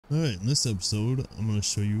Alright, in this episode, I'm going to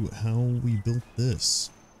show you how we built this.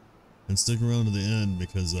 And stick around to the end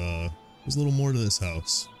because there's a little more to this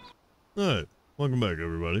house. Alright, welcome back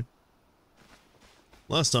everybody.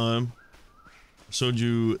 Last time, I showed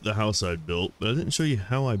you the house I built, but I didn't show you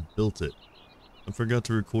how I built it. I forgot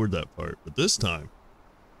to record that part, but this time,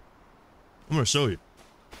 I'm going to show you.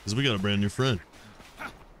 Because we got a brand new friend.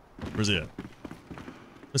 Where's he at?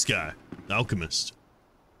 This guy, the alchemist.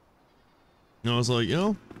 And I was like,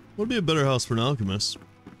 what would be a better house for an alchemist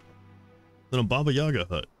than a Baba Yaga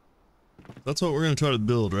hut? That's what we're going to try to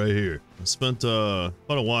build right here. I spent about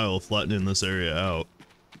a while flattening this area out.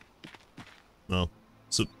 Well,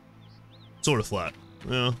 so, sort of flat.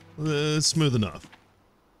 Yeah, it's smooth enough.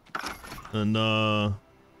 And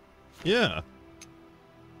yeah.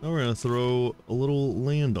 Now we're going to throw a little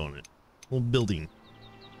land on it. A little building.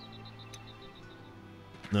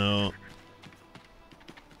 Now,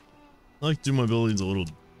 I like to do my buildings a little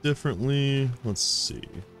differently. Let's see.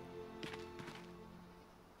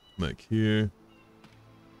 Back here.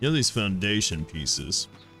 You have these foundation pieces.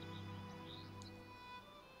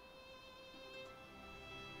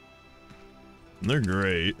 And they're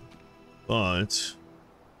great, but let's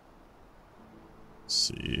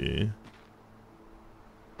see.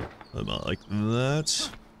 About like that.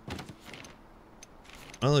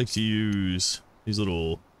 I like to use these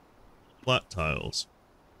little flat tiles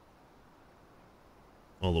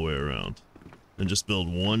all the way around and just build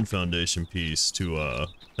one foundation piece to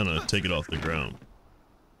kind of take it off the ground.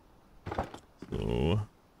 So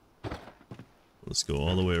let's go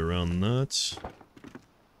all the way around that.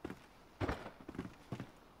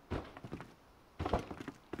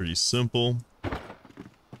 Pretty simple.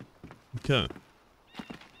 Okay.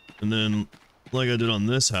 And then like I did on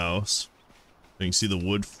this house, you can see the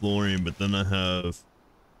wood flooring, but then I have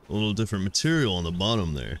a little different material on the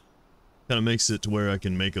bottom there. Kind of makes it to where I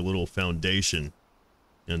can make a little foundation,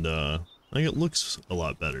 and I think it looks a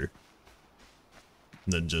lot better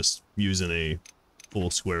than just using a full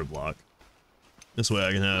square block. This way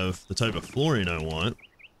I can have the type of flooring I want,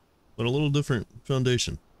 but a little different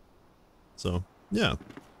foundation. So yeah.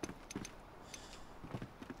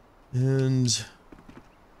 And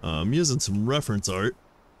I'm using some reference art,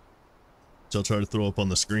 which I'll try to throw up on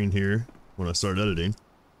the screen here when I start editing, so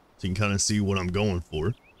you can kind of see what I'm going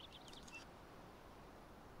for.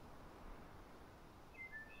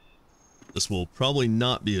 This will probably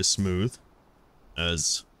not be as smooth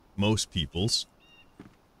as most people's.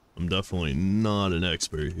 I'm definitely not an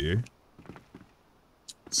expert here.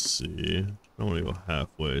 Let's see. I want to go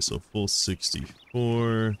halfway, so full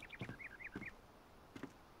 64.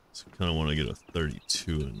 So kind of want to get a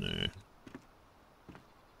 32 in there.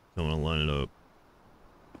 I want to line it up.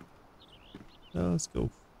 Let's go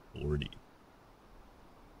 40.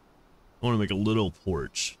 I want to make a little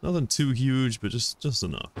porch. Nothing too huge, but just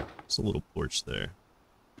enough. Just a little porch there.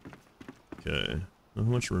 Okay. Now how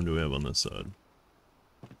much room do we have on this side?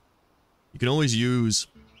 You can always use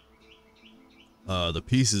the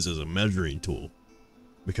pieces as a measuring tool,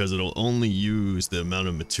 because it'll only use the amount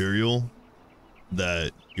of material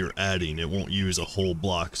that you're adding. It won't use a whole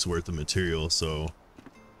block's worth of material, so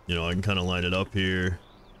I can kind of line it up here.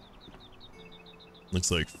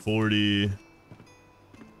 Looks like 40.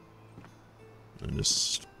 And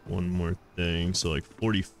just one more thing, so like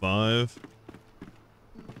 45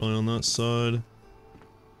 on that side.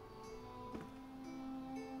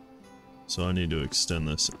 So I need to extend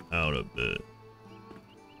this out a bit.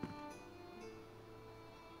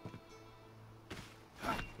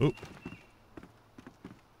 Oh.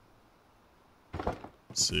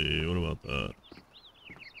 Let's see, what about that?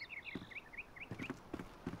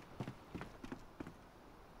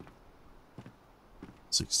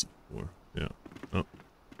 $64, yeah. Oh,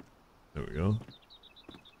 there we go.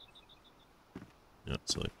 Yeah,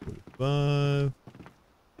 it's like 45.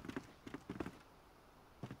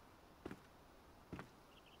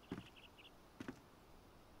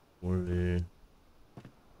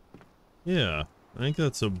 Yeah, I think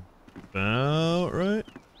that's about right.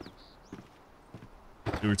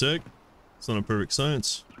 Give or take. It's not a perfect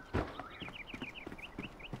science.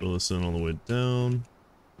 Fill this in all the way down.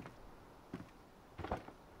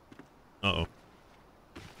 Uh-oh.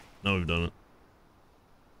 Now we've done it.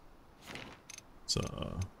 So,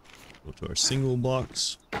 go to our single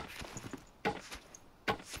blocks.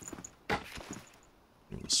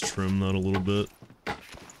 Let's trim that a little bit.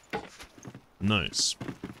 Nice.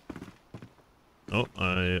 Oh,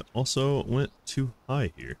 I also went too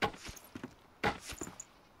high here.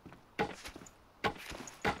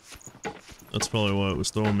 That's probably why it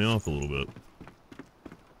was throwing me off a little bit.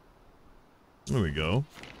 There we go.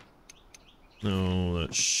 No,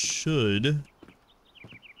 that should... Is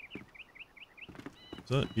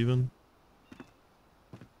that even?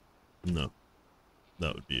 No.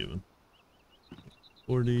 That would be even.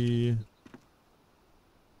 40.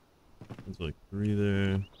 There's like 3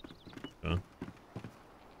 there. Okay.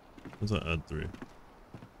 Does that add 3?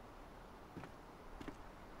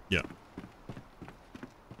 Yeah.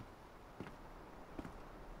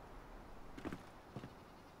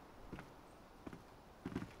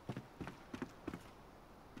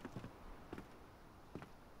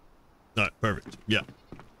 Alright, perfect. Yeah.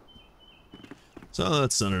 So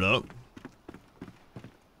that's centered up.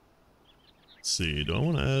 Let's see, do I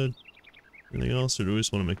want to add anything else, or do we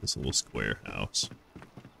just want to make this a little square house?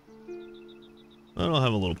 I'll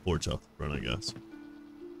have a little porch out the front, I guess.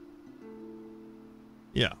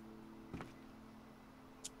 Yeah.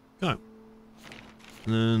 Okay.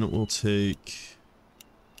 And then we'll take...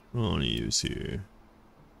 What do I want to use here?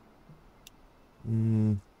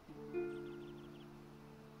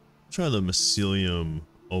 Try the mycelium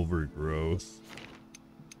overgrowth.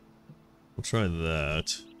 We'll try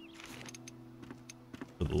that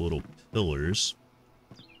for the little pillars.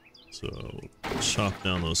 So chop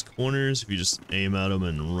down those corners. If you just aim at them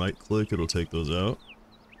and right click, it'll take those out.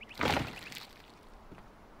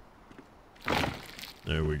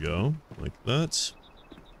 There we go, like that.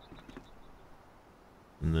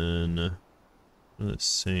 And then the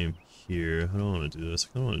same here. I don't want to do this.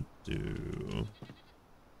 I want to do.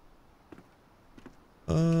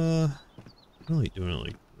 I don't like doing it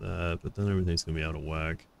like that, but then everything's gonna be out of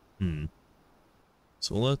whack.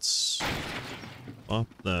 So let's pop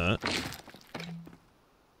that.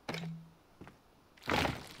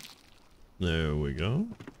 There we go.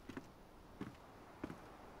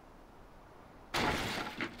 Kind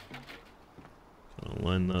of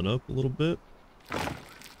line that up a little bit.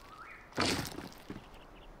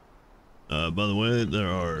 By the way, there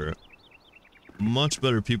are much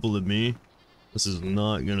better people than me. This is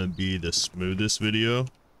not gonna be the smoothest video.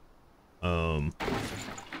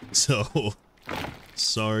 So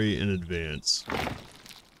sorry in advance.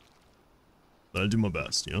 But I do my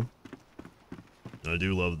best, you know? I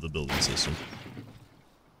do love the building system.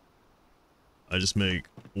 I just make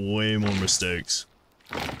way more mistakes.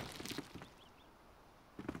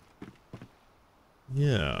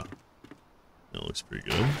 Yeah. That looks pretty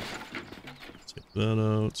good. Take that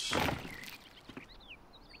out.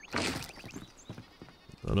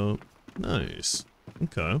 Take that out. Nice.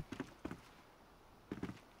 Okay.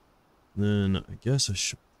 Then I guess I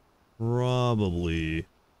should probably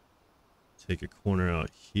take a corner out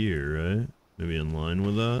here, right? Maybe in line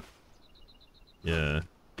with that. Yeah.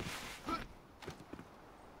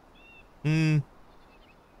 No,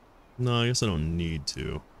 I guess I don't need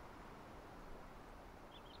to.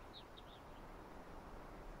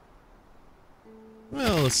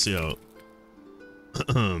 Well, let's see how...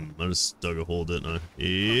 I just dug a hole, didn't I?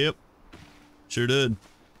 Yep. Sure did.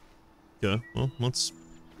 Okay, well, let's...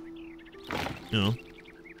 You know.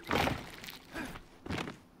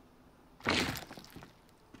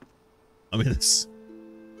 I mean, that's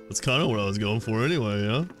kind of what I was going for anyway,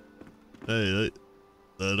 yeah? Hey,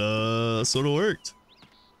 that sort of worked.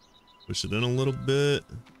 Push it in a little bit.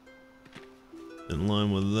 In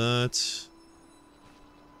line with that.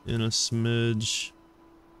 In a smidge.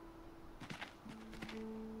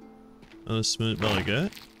 Not a smidge, about like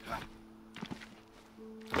that.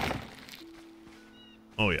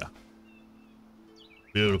 Oh yeah.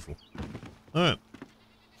 Beautiful. Alright.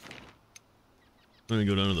 I'm gonna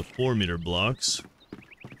go down to the 4-meter blocks.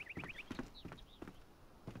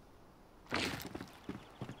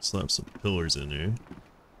 Slap some pillars in here.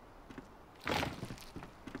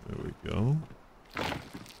 There we go.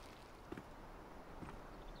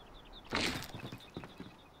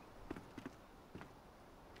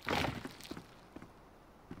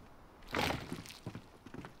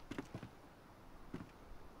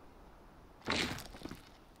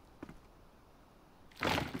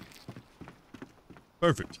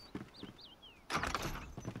 Perfect.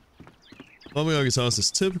 Baba Yaga's house is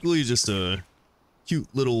typically just a cute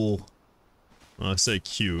little... I say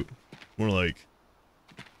cute. More like...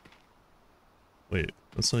 Wait,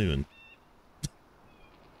 that's not even...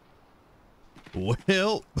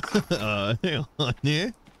 Well... hang on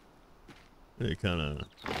here. It kinda...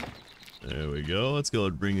 There we go. Let's go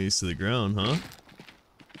and bring these to the ground, huh?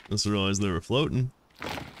 Just realized they were floating.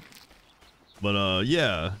 But,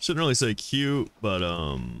 yeah, shouldn't really say cute, but,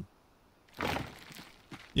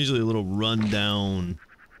 usually a little rundown.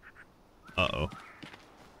 Uh-oh.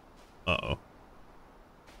 Uh-oh.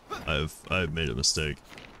 I've made a mistake.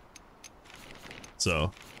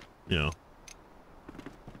 So, you know.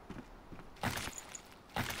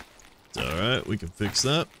 It's alright, we can fix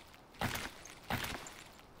that.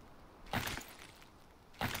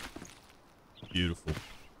 Beautiful.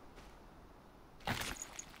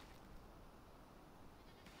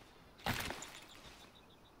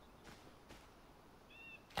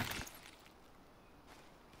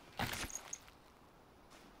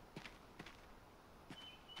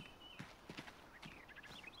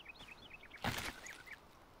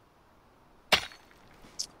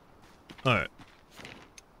 Alright.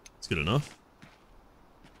 That's good enough.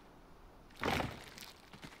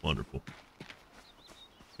 Wonderful.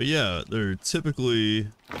 But yeah, they're typically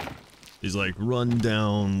these like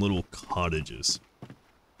run-down little cottages.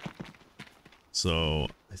 So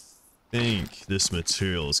I think this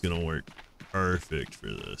material is gonna work perfect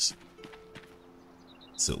for this.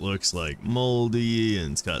 So it looks like moldy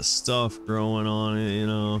and it's got stuff growing on it, you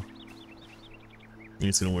know. I think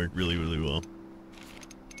it's gonna work really, really well.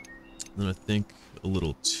 Then I think a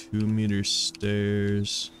little 2-meter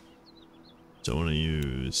stairs, which I want to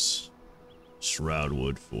use shroud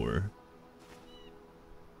wood for.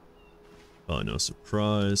 Probably no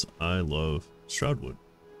surprise, I love shroud wood.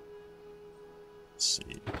 Let's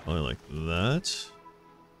see, probably like that,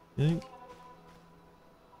 I think.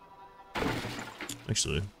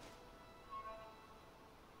 Actually,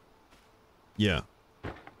 yeah.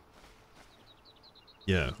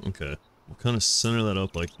 Yeah, okay. We'll kind of center that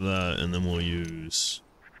up like that, and then we'll use...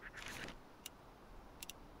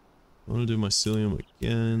 I want to do mycelium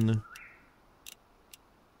again.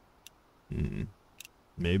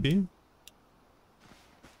 Maybe? I'm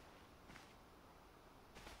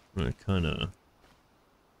gonna kind of...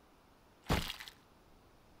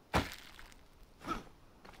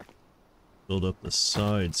 build up the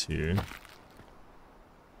sides here.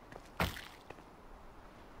 Wait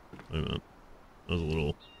a minute. That was a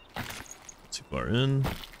little too far in.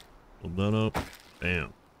 Build that up.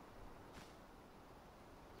 Bam.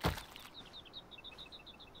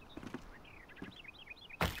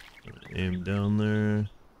 Aim down there.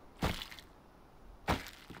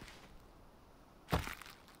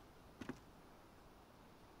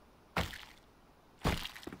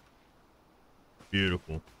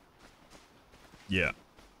 Beautiful. Yeah.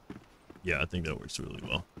 Yeah, I think that works really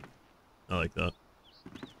well. I like that.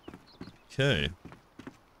 Okay.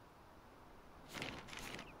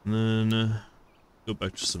 And then go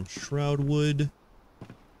back to some shroud wood.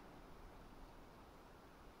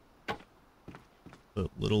 That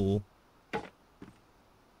little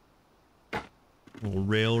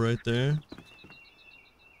rail right there.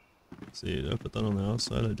 Let's see, did I put that on the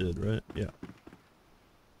outside? I did, right? Yeah.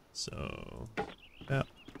 So, yeah.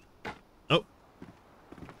 Oh!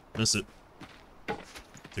 Missed it.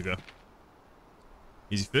 To go.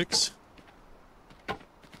 Easy fix.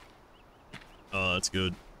 Oh, that's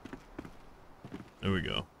good. There we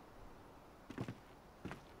go.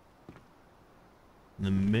 And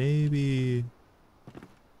then maybe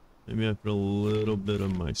I put a little bit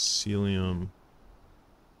of mycelium.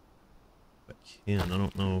 If I can. I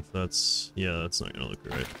don't know if that's... Yeah, that's not gonna look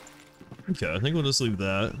right. Okay, I think we'll just leave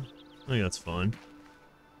that. I think that's fine.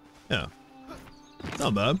 Yeah.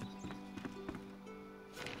 Not bad.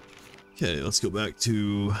 Okay, let's go back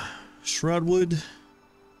to shroudwood.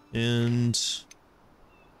 And...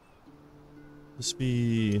 this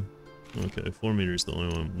be... Okay, 4 meters is the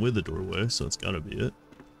only one with a doorway, so it's gotta be it.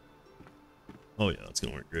 Oh yeah, that's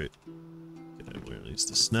gonna work great. Okay, we're gonna use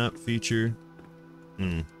the snap feature.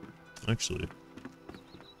 Actually.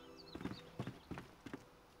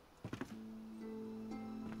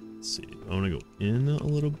 Let's see, I wanna go in a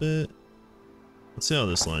little bit. Let's see how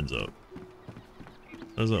this lines up.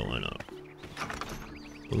 How does that line up?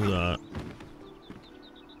 What is that?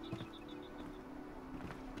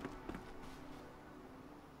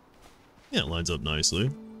 Yeah, it lines up nicely.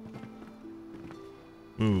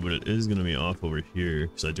 Ooh, but it is going to be off over here,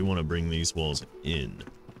 because I do want to bring these walls in.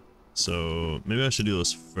 So, maybe I should do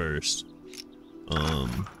this first. So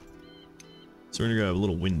we're going to grab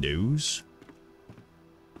little windows.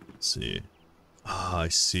 Let's see. Ah, I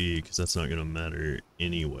see, because that's not going to matter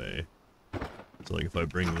anyway. So, like, if I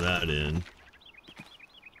bring that in...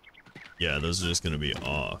 Yeah, those are just going to be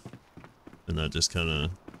off. And that just kind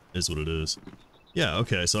of is what it is. Yeah,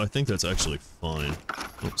 okay, so I think that's actually fine.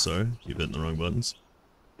 Oh, sorry, keep hitting the wrong buttons.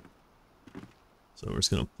 So we're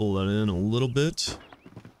just gonna pull that in a little bit.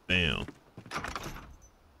 Bam.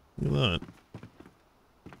 Look at that.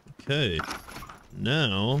 Okay,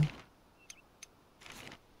 now...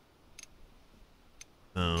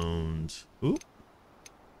 found... Ooh.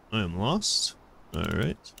 I am lost.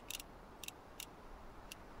 Alright.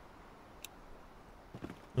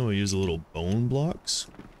 Oh, we use a little bone blocks.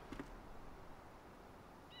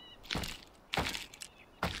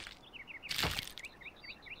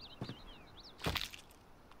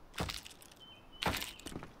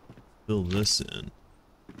 fill this in.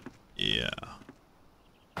 Yeah.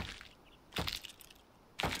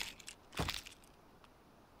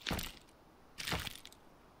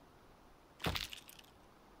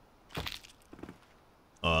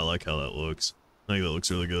 Oh, I like how that looks. I think that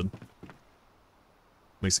looks really good.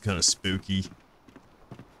 Makes it kind of spooky.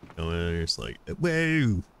 Go in and you're just like,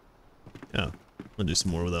 whoa! Yeah, I'll do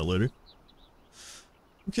some more with that later.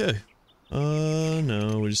 Okay.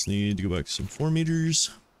 No, we just need to go back to some 4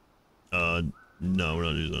 meters. No, we're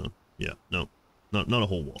not using that. Yeah, no. Not a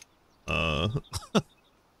whole wall. Go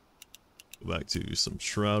back to some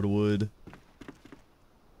shroud wood.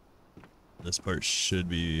 This part should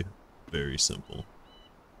be very simple.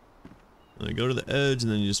 And then go to the edge,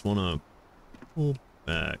 and then you just want to pull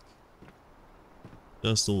back.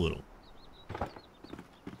 Just a little.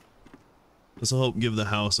 This will help give the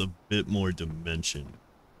house a bit more dimension.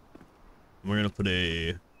 And we're going to put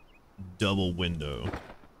a double window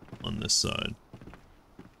on this side.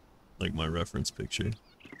 Like my reference picture.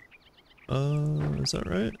 Is that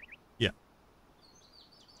right? Yeah.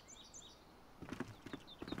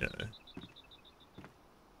 Okay.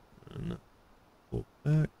 And pull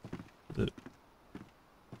back. Is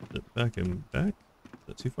it back and back? Is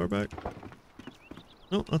that too far back?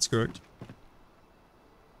 No, that's correct.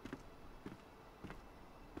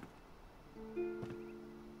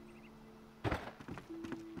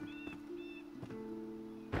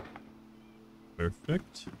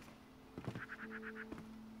 Perfect.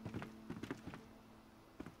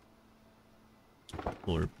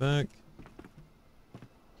 Pull her back.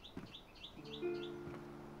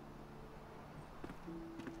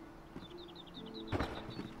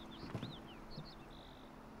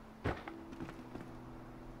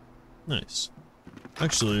 Nice.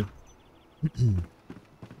 Actually, I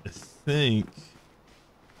think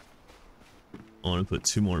I want to put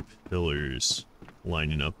 2 more pillars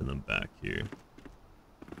lining up in the back here.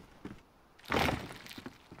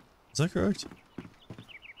 Is that correct?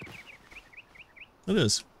 It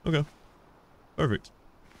is. Okay. Perfect.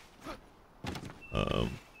 I'm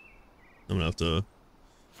gonna have to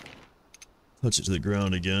touch it to the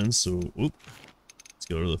ground again, so whoop. Let's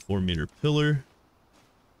go to the 4 meter pillar.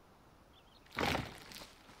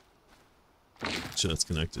 That's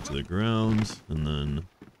connected to the ground, and then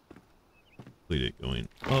complete it going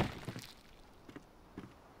up.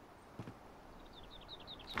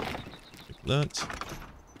 Like that.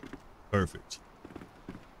 Perfect.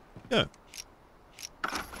 Yeah.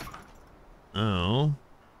 Now,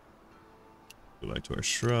 go back to our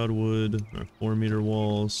shroud wood, our 4 meter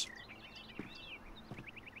walls.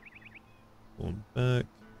 Pull them back.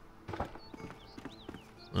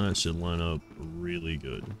 That should line up really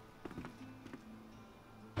good.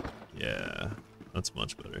 Yeah, that's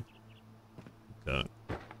much better. Okay.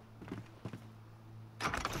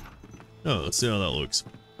 Oh, let's see how that looks.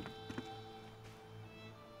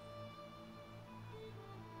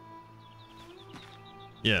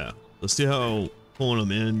 Yeah, let's see how pulling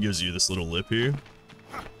them in gives you this little lip here.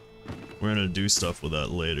 We're gonna do stuff with that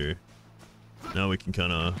later. Now we can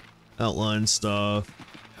kind of outline stuff.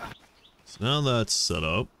 So now that's set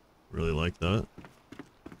up. Really like that.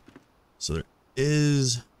 So there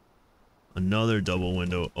is another double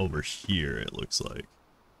window over here, it looks like.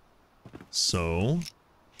 So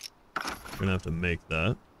we're gonna have to make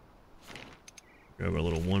that. Grab our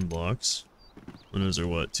little 1 blocks. Windows are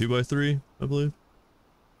what, 2 by 3, I believe?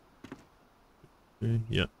 3,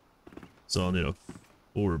 yeah. So I'll need a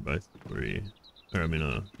 4 by 3. Or I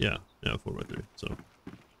mean, yeah, 4 by 3. So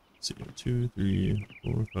let's see, 2, 3,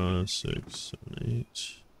 4, 5, 6, 7,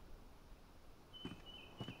 8.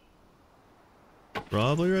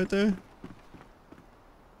 Probably right there.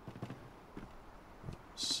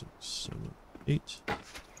 6, 7, 8.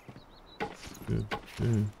 2,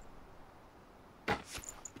 2.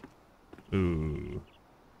 Ooh.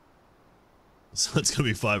 So it's gonna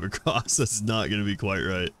be 5 across. That's not gonna be quite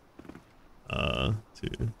right. 2,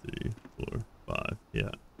 3, 4, 5.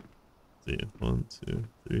 Yeah. See, 1, 2,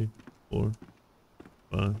 3, 4,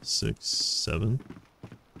 5, 6, 7.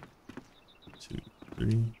 2,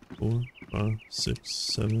 3, 4, 5, 6,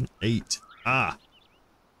 7, 8. Ah!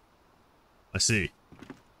 I see.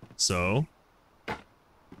 So,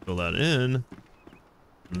 fill that in,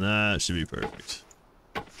 and that should be perfect.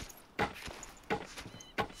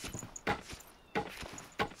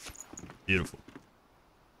 Beautiful.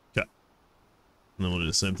 Okay. And then we'll do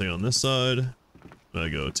the same thing on this side. I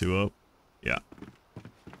go 2 up. Yeah.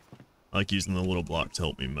 I like using the little block to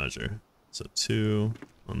help me measure. So 2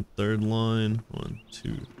 on 3rd line. 1,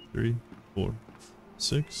 2, 3, 4,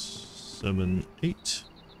 6, 7, 8.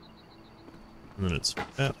 And then it's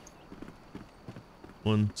at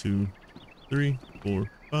 1, 2, 3,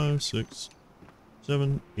 4, 5, 6,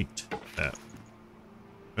 7, 8. Tap.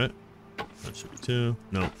 Right? That should be 2.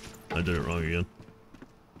 No, I did it wrong again.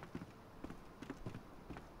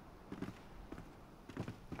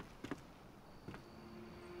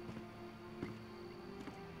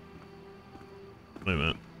 Wait a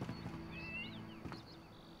minute.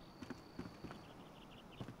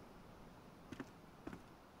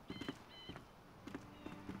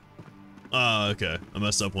 Ah, okay. I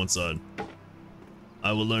messed up one side.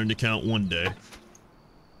 I will learn to count one day.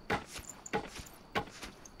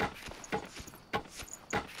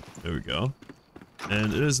 There we go.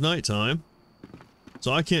 And it is nighttime,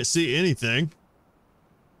 so I can't see anything.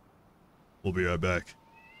 We'll be right back.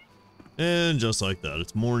 And just like that,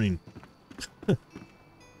 it's morning.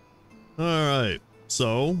 Alright,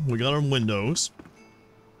 so we got our windows.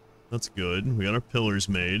 That's good. We got our pillars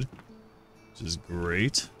made, which is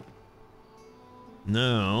great.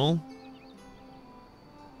 Now,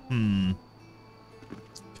 kind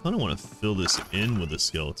of want to fill this in with the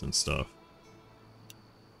skeleton stuff,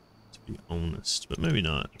 to be honest, but maybe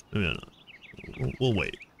not. Maybe not. We'll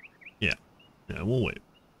wait. Yeah, we'll wait.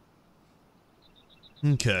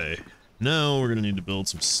 Okay, now we're gonna need to build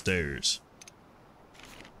some stairs.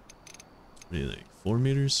 What do you think? 4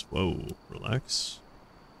 meters? Whoa, relax.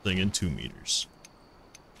 Thinking 2 meters.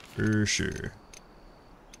 For sure.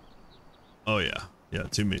 Oh yeah. Yeah,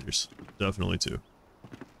 2 meters. Definitely 2.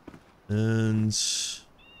 And let's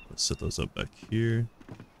set those up back here.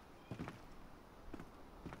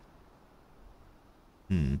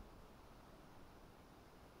 Let's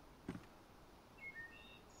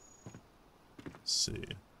see.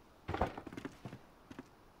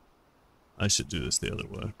 I should do this the other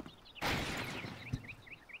way.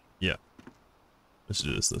 Yeah. I should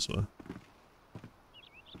do this way.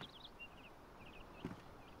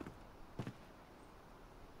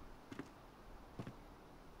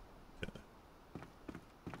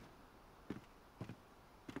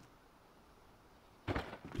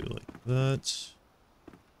 That.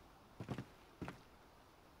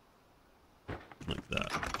 Like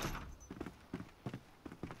that.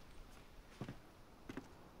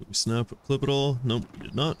 Did we snap, clip it all? Nope, we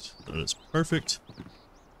did not. That is perfect.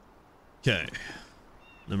 Okay.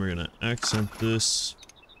 Then we're gonna accent this.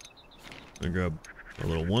 I'm gonna grab a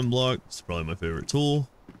little 1 block. It's probably my favorite tool.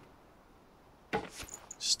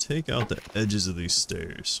 Just take out the edges of these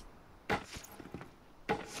stairs.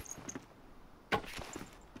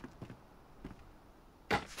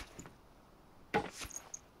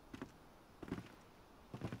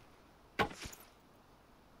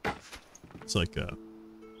 It's like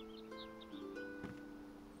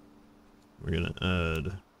we're gonna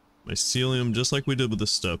add mycelium just like we did with the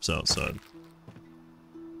steps outside.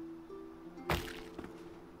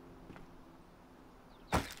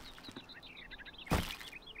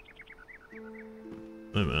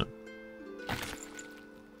 Wait a minute.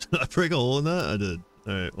 Did I break a hole in that? I did.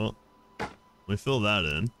 Alright, well, let me fill that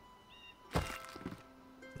in.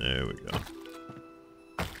 There we go.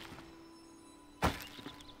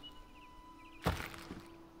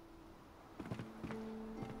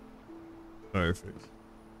 Perfect.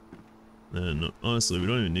 And honestly, we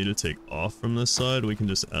don't even need to take off from this side. We can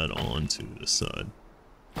just add on to this side.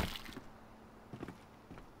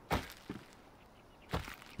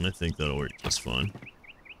 And I think that'll work just fine.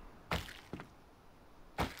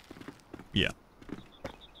 Yeah.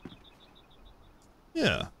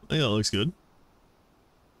 Yeah, I think that looks good.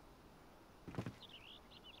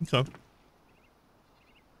 Okay.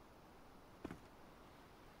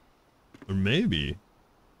 Or maybe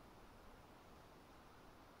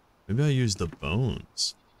I use the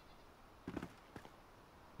bones.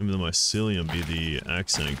 Maybe the mycelium be the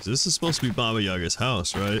accent, because this is supposed to be Baba Yaga's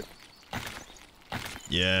house, right?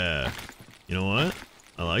 Yeah. You know what?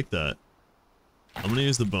 I like that. I'm gonna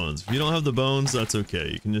use the bones. If you don't have the bones, that's okay.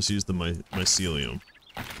 You can just use the mycelium.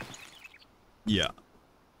 Yeah.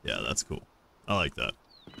 Yeah, that's cool. I like that.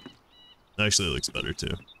 Actually, it looks better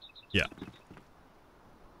too. Yeah.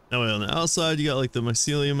 That way on the outside, you got like the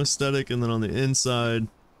mycelium aesthetic, and then on the inside,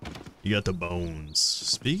 you got the bones.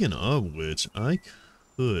 Speaking of which, I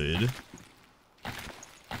could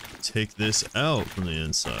take this out from the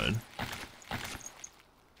inside.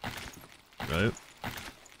 Right?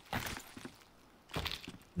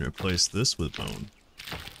 And replace this with bone.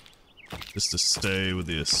 Just to stay with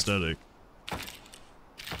the aesthetic.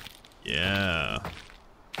 Yeah.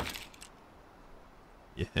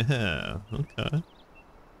 Yeah, okay.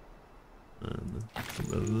 And a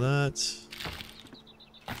bit of that.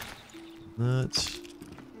 That.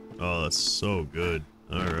 Oh, that's so good.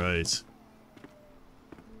 Alright.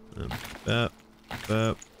 Bap,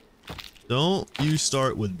 bap. Don't you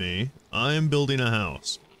start with me. I am building a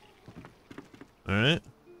house. Alright?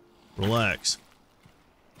 Relax.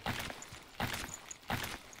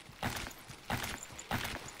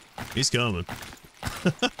 He's coming.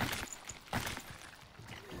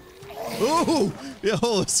 Oh!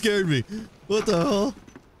 Yo, it scared me. What the hell?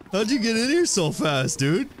 How'd you get in here so fast,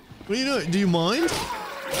 dude? What do you know? Do you mind?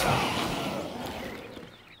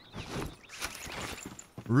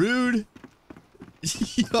 Rude.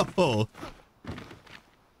 Yo.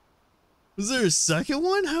 Was there a second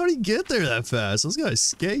one? How'd he get there that fast? Those guys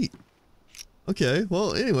skate. Okay,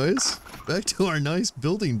 well, anyways, back to our nice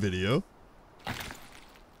building video.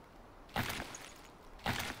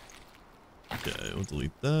 Okay, we'll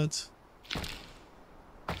delete that.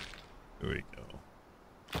 There we go.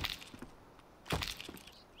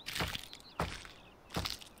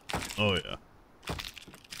 Oh yeah.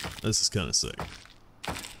 This is kind of sick.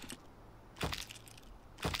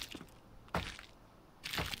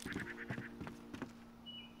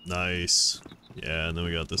 Nice. Yeah, and then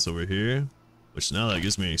we got this over here, which now that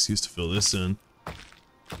gives me an excuse to fill this in.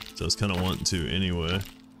 So I was kind of wanting to anyway.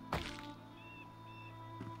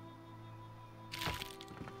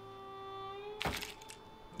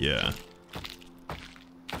 Yeah.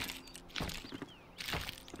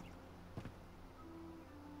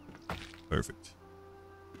 Perfect.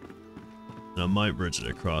 And I might bridge it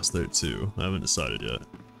across there too. I haven't decided yet.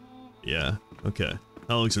 Yeah, okay.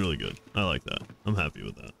 That looks really good. I like that. I'm happy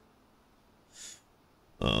with that.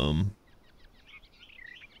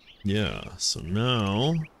 Yeah, so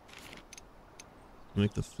now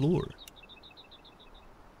make the floor.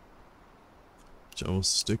 Which I will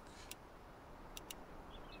stick.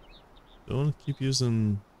 Do I want to keep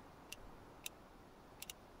using...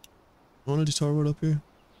 I want to do tar wood up here?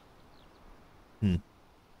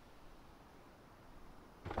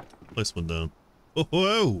 Place one down. Oh,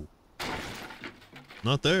 whoa!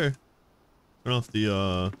 Not there. Turn off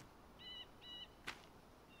the,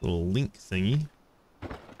 little link thingy.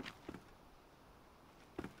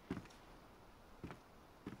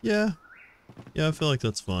 Yeah. Yeah, I feel like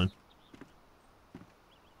that's fine.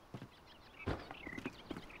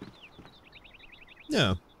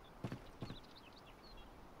 Yeah.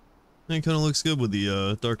 And it kind of looks good with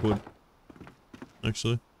the, dark wood.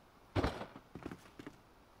 Actually.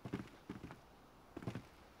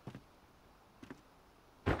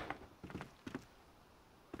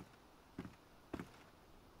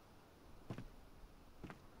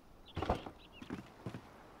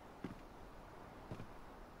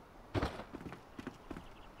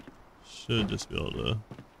 Should just be able to...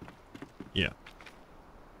 Yeah.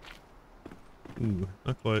 Ooh,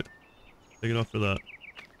 not quite. Take it off for that.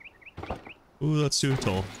 Ooh, that's too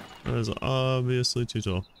tall. That is obviously too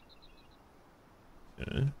tall.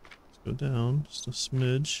 Okay, let's go down just a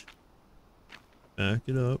smidge. Back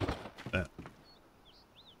it up. Back.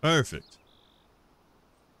 Perfect.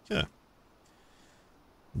 Okay.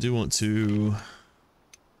 I do want to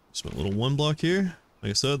just put a little one block here.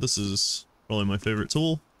 Like I said, this is probably my favorite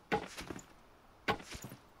tool.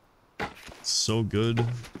 It's so good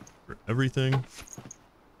for everything.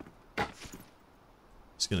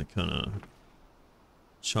 Just gonna kind of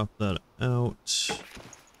chop that out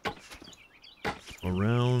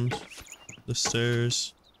around the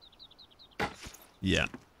stairs. Yeah.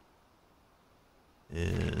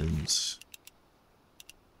 And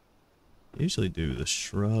I usually do the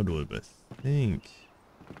shroud wood, but I think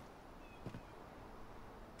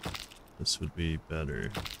this would be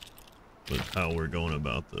better with how we're going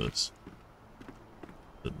about this.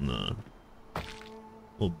 Putting a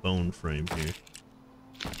little bone frame here.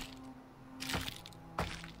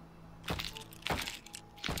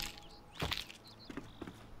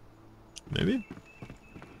 Maybe?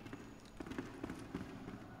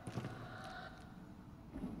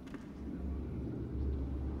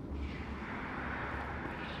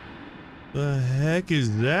 The heck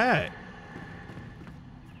is that?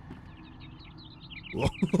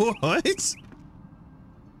 What? Is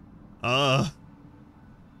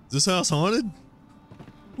this house haunted?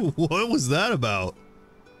 What was that about?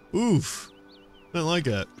 Oof. I didn't like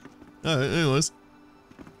that. Alright, anyways.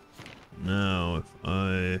 Now, if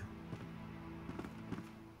I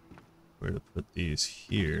were to put these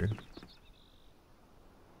here.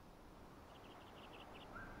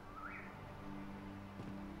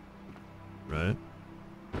 Right?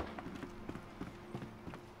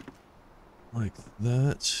 Like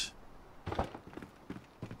that.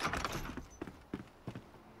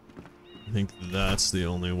 I think that's the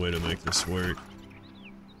only way to make this work.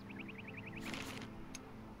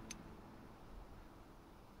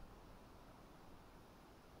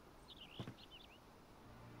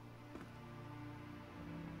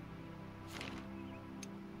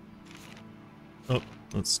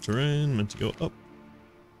 That's terrain, meant to go up.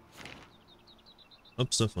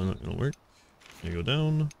 Up's definitely not gonna work. Gonna go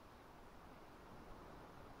down.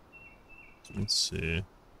 Let's see.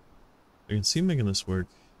 I can see making this work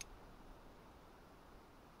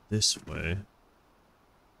this way.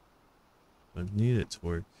 I need it to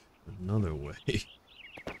work another way.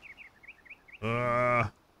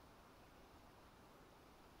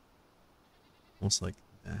 Almost like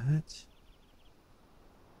that.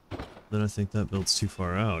 Then I think that builds too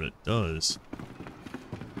far out. It does.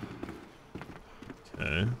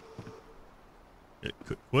 Okay.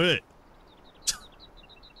 Quit it!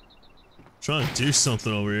 Trying to do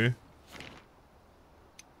something over here.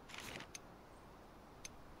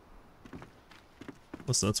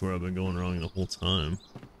 Plus that's where I've been going wrong the whole time.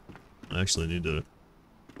 I actually need to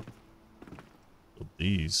build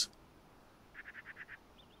these.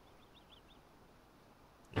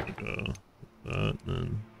 Like, that, and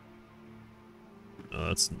then... Oh,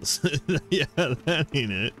 that's... yeah, that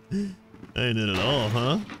ain't it. That ain't it at all,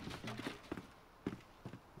 huh?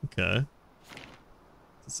 Okay.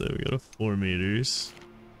 So we got a 4 meters.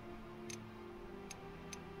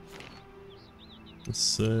 Let's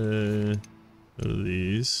say... Go to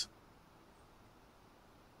these.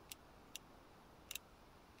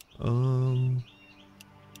 On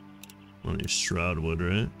your shroud wood,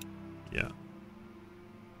 right? Yeah.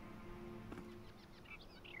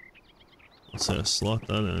 Let's say I slot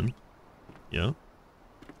that in. Yeah.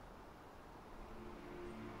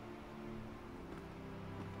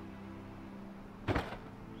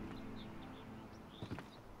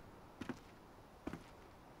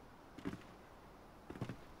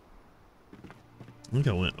 I think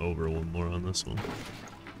I went over one more on this one.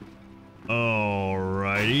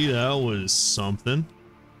 Alrighty, that was something.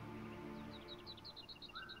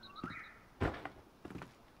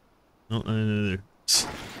 No, I didn't either.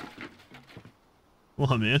 Come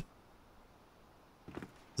on, man. Is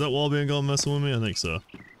that wall being gone messing with me? I think so.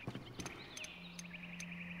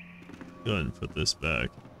 Go ahead and put this back.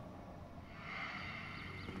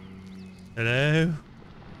 Hello?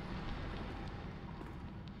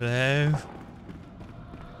 Hello?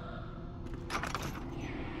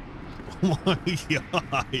 Oh my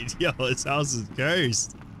god, yo, this house is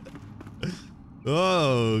cursed.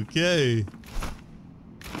 Oh, okay.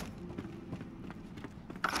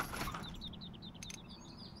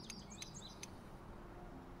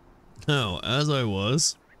 Now, as I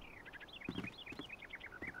was.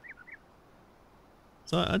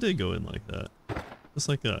 So I did go in like that. Just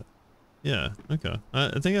like that. Yeah, okay.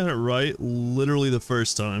 I think I had it right literally the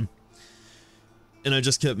first time. And I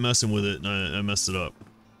just kept messing with it and I messed it up.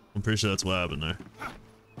 I'm pretty sure that's what happened there.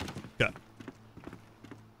 Okay.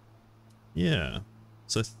 Yeah.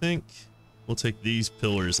 So I think we'll take these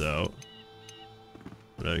pillars out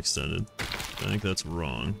that I extended. I think that's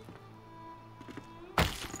wrong.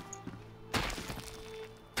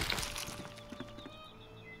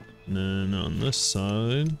 And then on this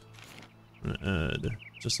side, I'm gonna add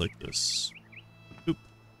just like this. Oop.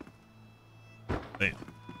 Bam.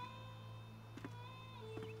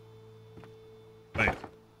 Bam.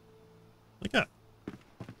 Like that.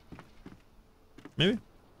 Maybe?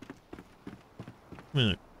 I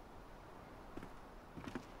mean,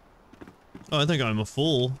 oh, I think I'm a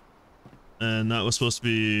fool. And that was supposed to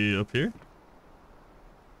be up here?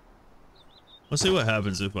 Let's see what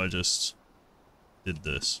happens if I just did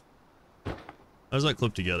this. How does that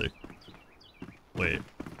clip together? Wait.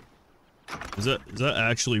 Is that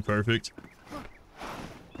actually perfect?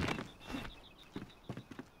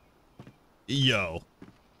 Yo.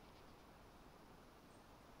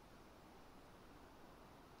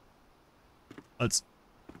 That's...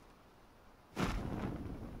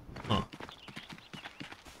 Huh.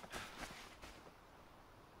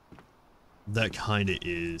 That kinda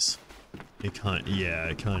is. Yeah,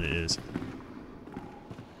 it kinda is.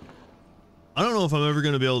 I don't know if I'm ever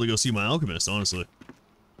gonna be able to go see my alchemist, honestly.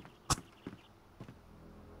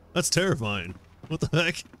 That's terrifying. What the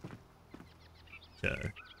heck?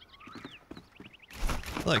 Okay.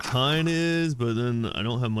 That kind of is, but then I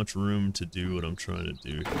don't have much room to do what I'm trying to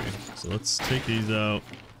do here. So let's take these out.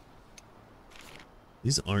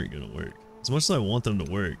 These aren't gonna work. As much as I want them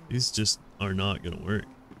to work, these just are not gonna work.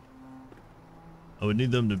 I would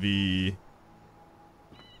need them to be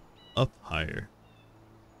up higher.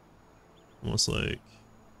 Almost like...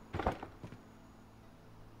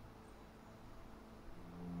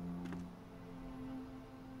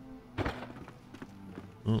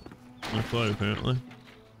 Oh, not quite apparently.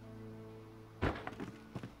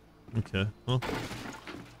 Okay, well,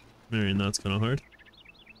 marrying that's kind of hard.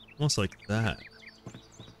 Almost like that.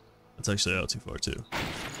 That's actually out too far too.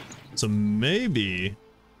 So maybe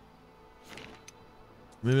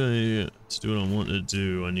maybe to do what I want to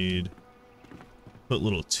do, I need to put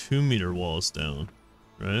little 2-meter walls down,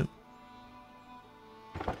 right?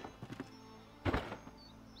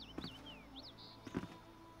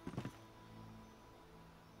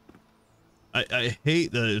 I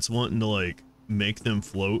hate that it's wanting to like make them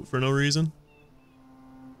float for no reason.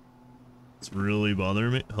 It's really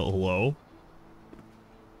bothering me. Hello?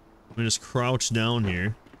 Let me just crouch down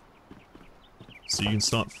here so you can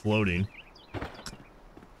stop floating.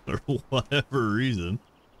 For whatever reason.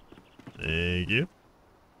 Thank you.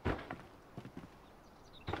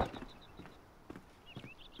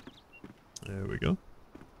 There we go.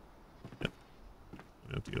 Yep.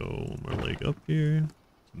 We have to go one more leg up here to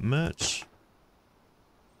match.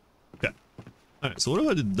 Okay. Alright, so what if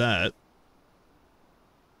I did that?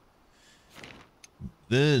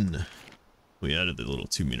 Then we added the little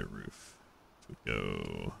 2-meter roof. Which would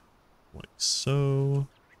go like so.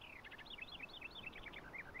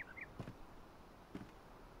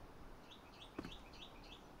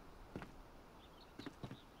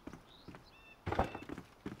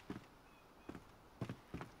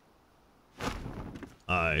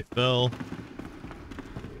 I fell.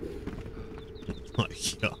 Oh my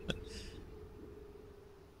god.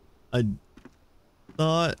 I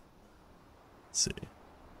thought. Let's see.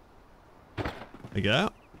 I get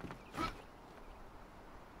out?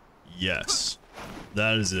 Yes.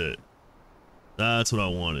 That is it. That's what I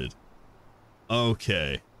wanted.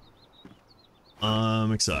 Okay.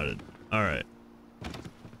 I'm excited. Alright.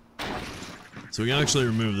 So we can actually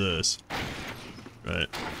remove this. Right.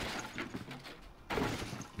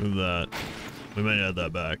 Move that. We might add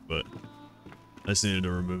that back, but I just needed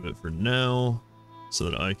to remove it for now so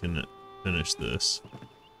that I can finish this.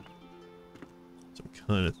 So I'm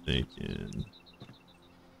kind of thinking.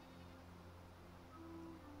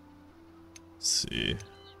 Let's see.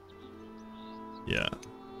 Yeah.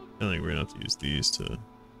 I think we're gonna have to use these to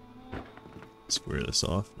square this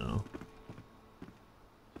off now.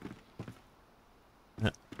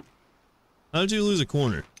 How did you lose a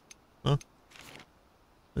corner? Huh?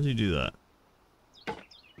 How did you do that?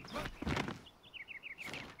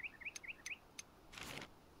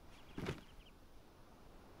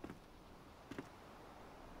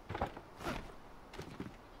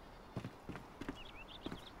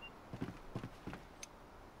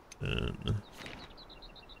 And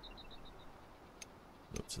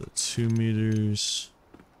up to the 2 meters.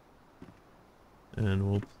 And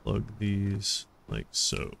we'll plug these like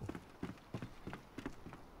so.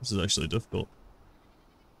 This is actually difficult.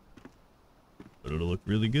 But it'll look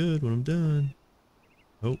really good when I'm done.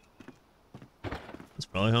 Oh. That's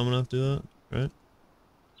probably how I'm gonna have to do that, right?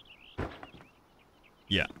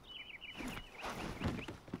 Yeah.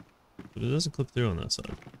 But it doesn't clip through on that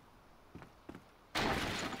side.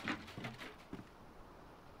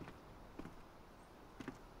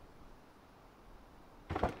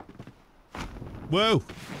 Whoa!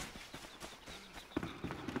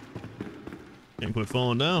 Can't quit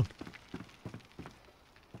falling down.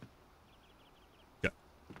 Okay.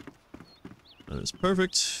 That is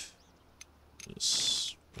perfect.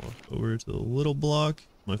 Just walk over to the little block,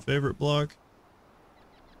 my favorite block,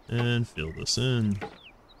 and fill this in.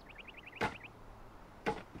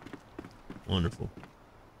 Wonderful.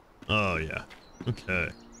 Oh yeah. Okay.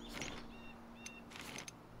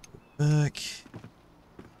 Go back.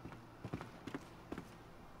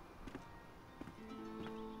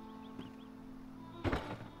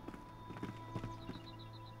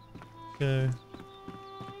 Okay.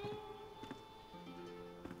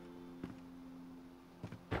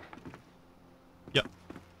 Yep.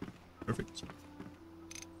 Perfect.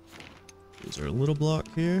 Use our little block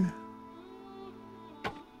here.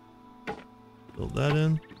 Build that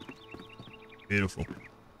in. Beautiful.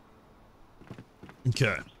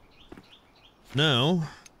 Okay. Now,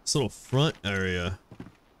 this little front area,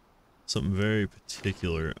 something very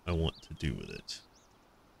particular I want to do with it.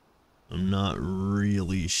 I'm not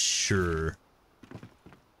really sure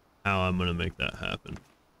how I'm gonna make that happen.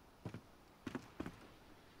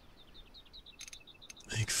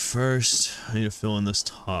 I think first I need to fill in this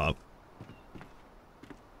top.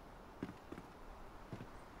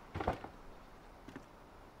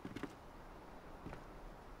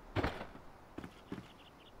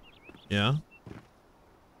 Yeah.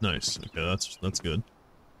 Nice. Okay, that's good.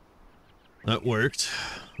 That worked.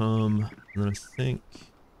 And then I think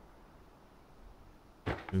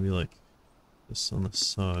maybe like this on the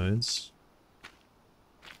sides.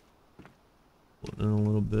 Pull it in a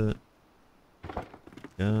little bit.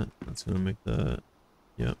 Yeah, that's gonna make that.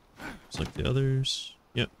 Yep. Just like the others.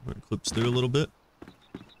 Yep, where it clips through a little bit.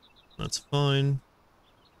 That's fine.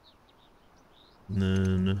 And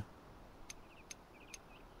then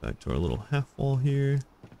back to our little half wall here.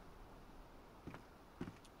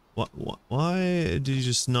 Why did you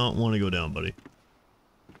just not want to go down, buddy?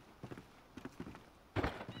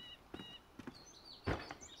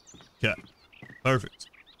 Okay, perfect.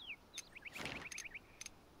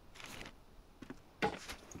 We're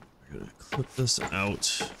gonna clip this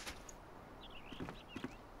out.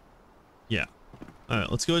 Yeah.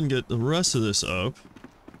 Alright, let's go ahead and get the rest of this up.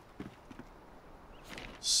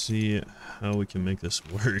 See how we can make this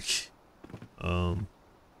work.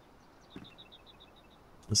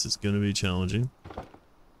 This is gonna be challenging,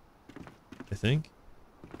 I think.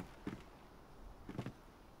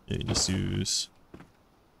 Yeah, you just use...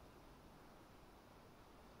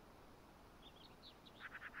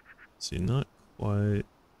 See, not quite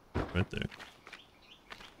right there.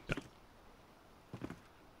 Yeah.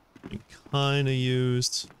 I kinda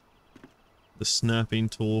used the snapping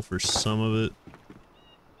tool for some of it.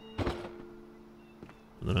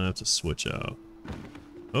 And then I have to switch out.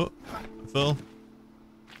 Oh, I fell.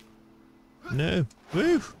 No.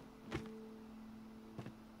 Woo!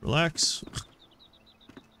 Relax.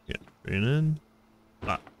 Yeah, bring it in.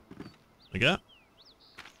 Ah. Like that?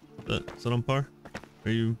 Is that on par?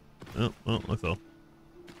 Are you... Oh, well, I fell.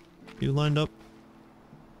 You lined up?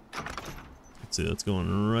 Let's see, that's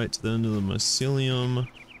going right to the end of the mycelium.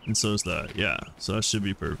 And so is that. Yeah, so that should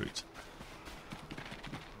be perfect.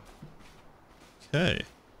 Okay.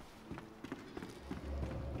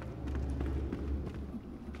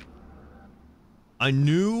 I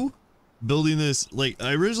knew building this, like,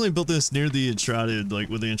 I originally built this near the Enshrouded, like,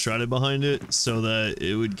 with the Enshrouded behind it, so that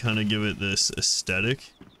it would kind of give it this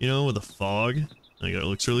aesthetic, you know, with a fog. Like, it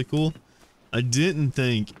looks really cool. I didn't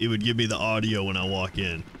think it would give me the audio when I walk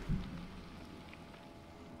in.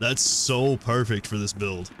 That's so perfect for this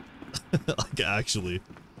build. Like, actually.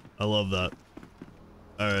 I love that.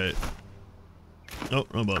 Alright. Oh,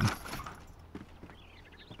 wrong button.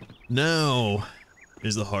 Now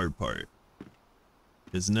is the hard part.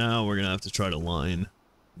 Because now we're going to have to try to line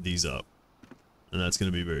these up. And that's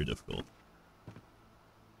going to be very difficult.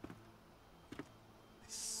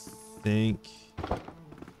 I think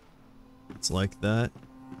it's like that.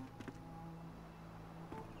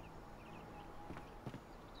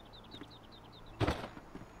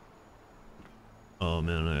 Oh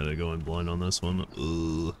man, I had to go in blind on this one.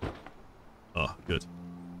 Ugh. Oh, good.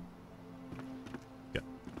 Okay.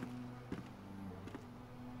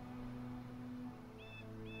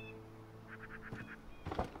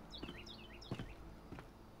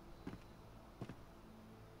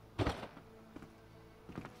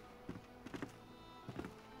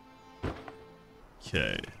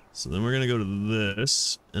 Okay, so then we're gonna go to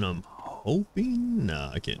this, and I'm hoping...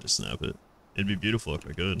 Nah, I can't just snap it. It'd be beautiful if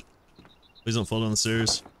I could. Please don't fall down the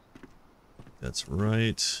stairs. That's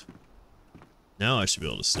right. Now I should be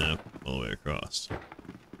able to snap all the way across.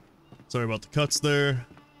 Sorry about the cuts there,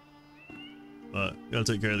 but gotta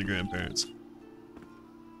take care of the grandparents.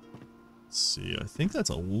 Let's see, I think that's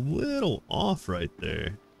a little off right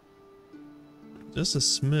there. Just a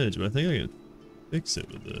smidge, but I think I can fix it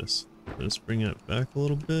with this. Just bring it back a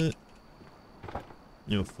little bit.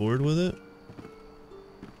 You know, forward with it.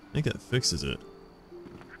 I think that fixes it.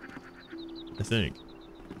 I think.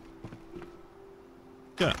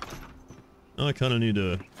 Yeah. Now I kind of need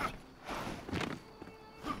to...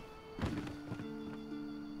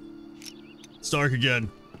 It's dark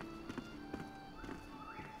again.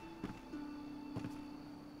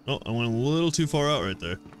 Oh, I went a little too far out right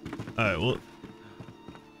there. Alright, well...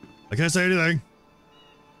 I can't say anything.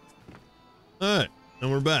 Alright,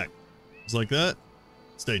 and we're back. Just like that.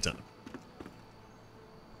 It's daytime.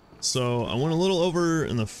 So I went a little over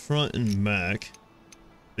in the front and back,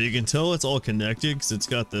 but you can tell it's all connected because it's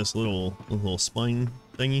got this little spine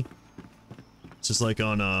thingy. It's just like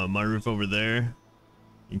on my roof over there.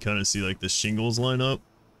 You can kind of see like the shingles line up.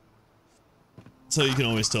 That's how you can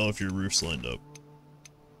always tell if your roof's lined up.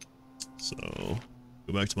 So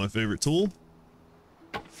go back to my favorite tool,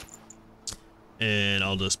 and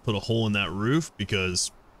I'll just put a hole in that roof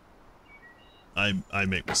because I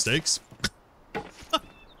make mistakes.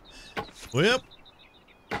 Well, yep.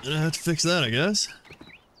 Gonna have to fix that, I guess.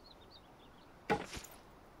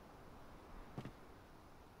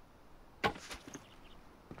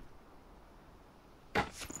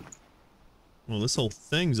 Well, this whole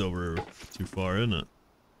thing's over too far, isn't it?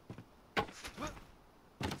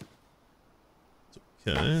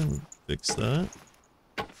 Okay, we'll fix that.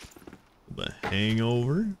 The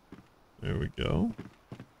hangover. There we go.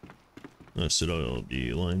 That should all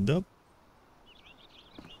be lined up.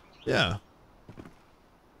 Yeah.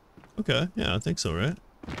 Okay, yeah, I think so, right?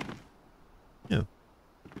 Yeah.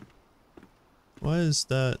 Why is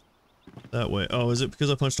that way? Oh, is it because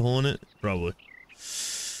I punched a hole in it? Probably.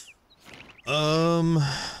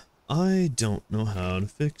 I don't know how to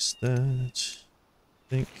fix that. I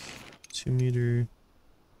think 2 meter.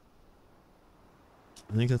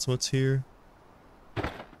 I think that's what's here. I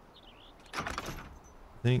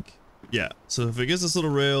think. Yeah, so if it gets this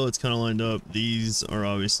little rail, it's kind of lined up. These are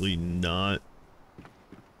obviously not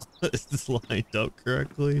lined up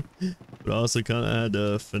correctly, but I also kind of had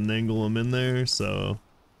to finagle them in there, so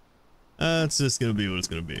that's just gonna be what it's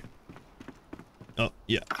gonna be. Oh,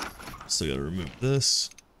 yeah. Still gotta remove this.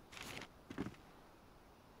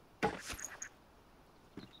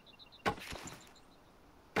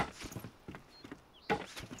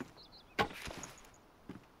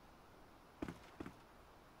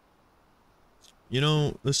 You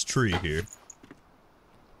know, this tree here.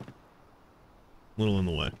 A little in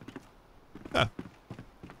the way. Ah.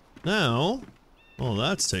 Now, all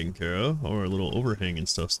that's taken care of, all our little overhang and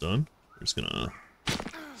stuff's done. We're just gonna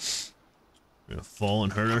fall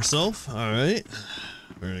and hurt ourselves. Alright.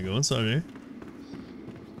 We're gonna go inside here.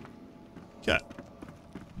 Okay.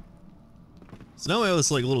 So now we have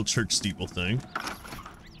this like little church steeple thing.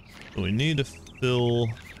 But we need to fill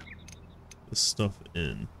this stuff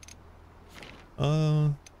in.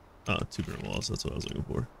 Oh, 2 brick walls, that's what I was looking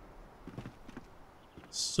for.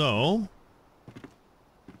 So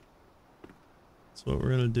that's what we're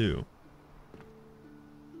gonna do.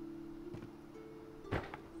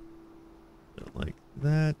 Like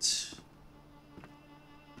that.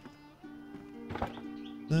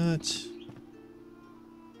 That.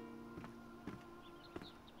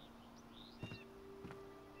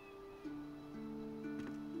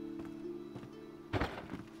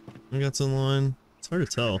 I got some line. It's hard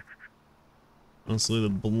to tell. Honestly, the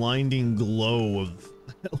blinding glow of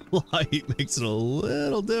light makes it a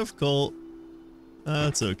little difficult.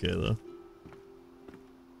 That's okay though.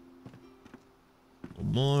 A little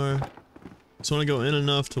more. Just want to go in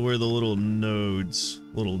enough to where the little nodes,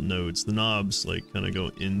 the knobs, like kind of go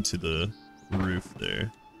into the roof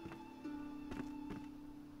there.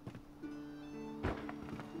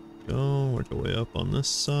 Go, work our way up on this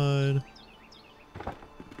side.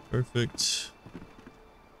 Perfect.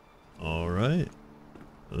 Alright.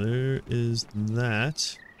 There is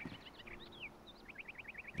that.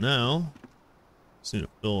 Now, just need to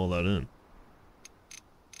fill all that in.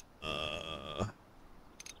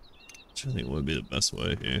 I think would be the best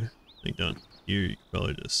way here. I think down here you could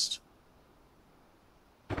probably just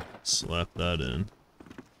slap that in.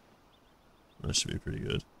 That should be pretty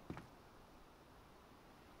good.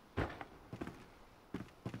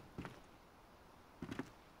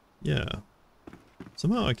 Yeah.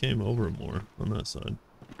 Somehow I came over more on that side.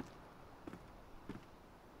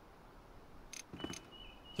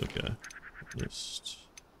 It's okay. Just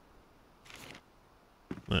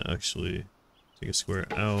might actually take a square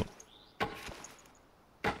out.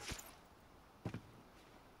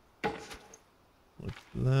 Like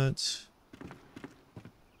that.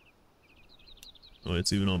 Oh,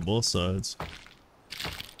 it's even on both sides.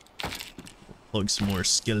 Plug some more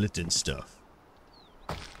skeleton stuff.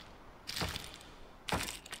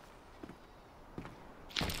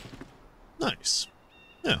 Nice.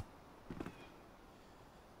 Yeah.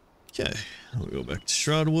 Okay. We'll go back to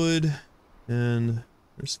Shroudwood. And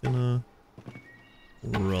we're just gonna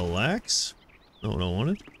relax. Not what I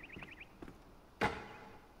wanted.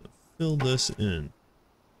 Fill this in.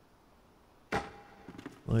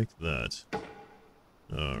 Like that.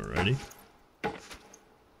 Alrighty.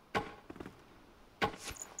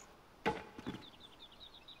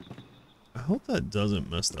 I hope that doesn't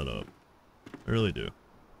mess that up. I really do.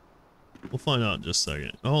 We'll find out in just a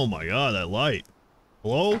second. Oh my god, that light.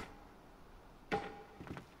 Hello?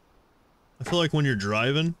 I feel like when you're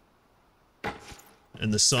driving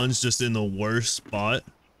and the sun's just in the worst spot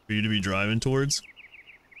for you to be driving towards,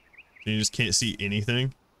 and you just can't see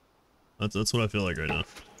anything. That's what I feel like right now.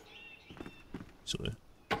 Actually.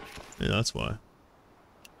 Yeah, that's why.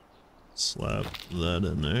 Slap that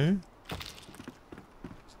in there.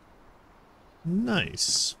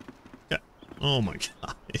 Nice. Yeah. Oh my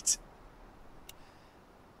god.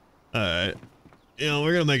 Alright. You know,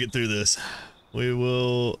 we're gonna make it through this. We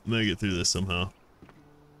will make it through this somehow.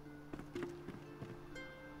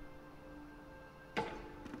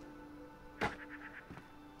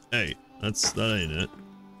 Hey, that ain't it.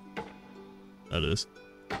 That is.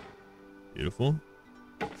 Beautiful.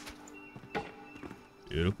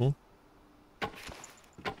 Beautiful.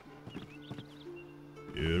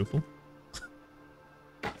 Beautiful.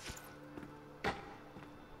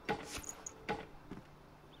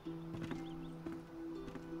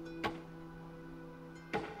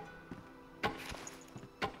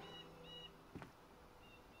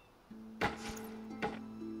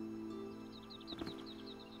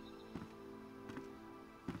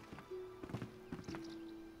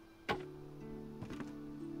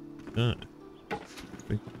 Okay.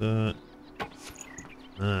 Pick that.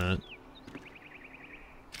 That.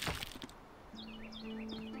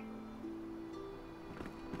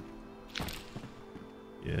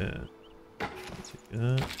 Yeah. Take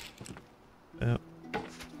that. Out.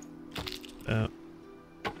 Out.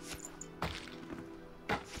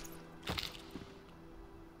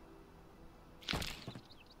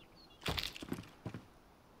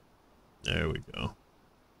 There we go.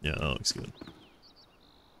 Yeah, that looks good.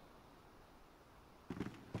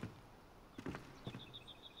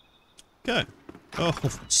 Okay. Oh,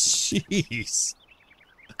 jeez.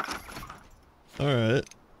 Alright.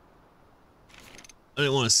 I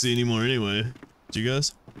didn't want to see any more anyway. Did you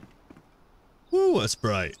guys? Woo, that's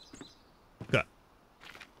bright. Okay.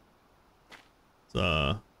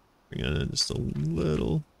 So, bring it in just a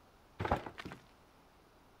little.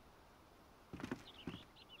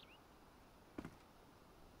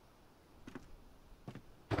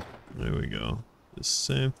 There we go. The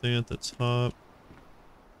same thing at the top.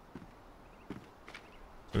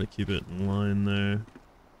 Try to keep it in line there.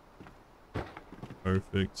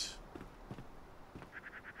 Perfect.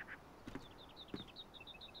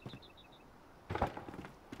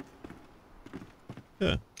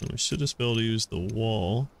 Yeah, we should just be able to use the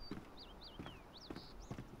wall.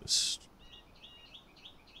 Just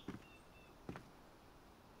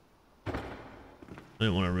I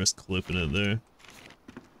didn't want to risk clipping it there.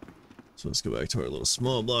 So let's go back to our little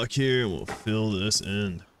small block here and we'll fill this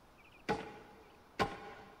in.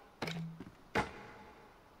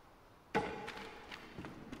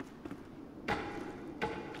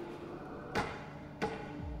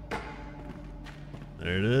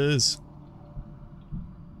 There it is.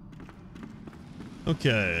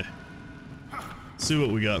 Okay. Let's see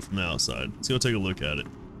what we got from the outside. Let's go take a look at it.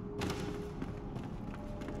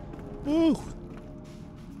 Woo!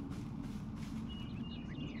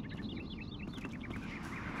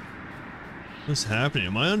 What's happening?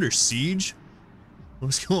 Am I under siege?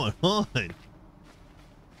 What's going on?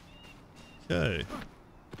 Okay.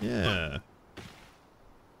 Yeah.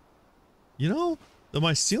 You know, the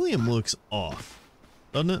mycelium looks off,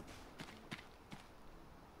 doesn't it?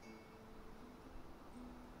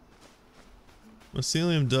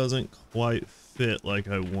 Mycelium doesn't quite fit like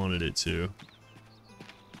I wanted it to.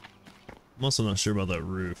 I'm also not sure about that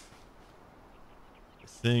roof. I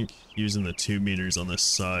think using the 2 meters on this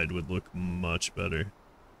side would look much better.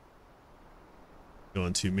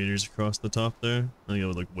 Going 2 meters across the top there, I think it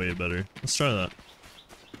would look way better. Let's try that.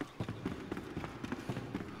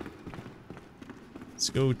 Let's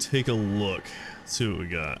go take a look, see what we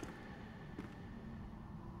got.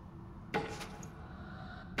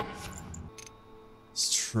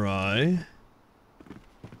 Let's try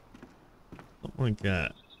something like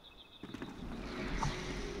that.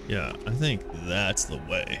 Yeah, I think that's the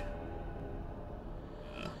way.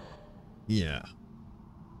 Yeah.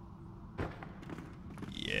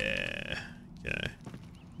 Yeah. Okay.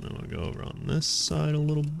 Then we'll go over on this side a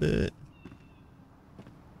little bit.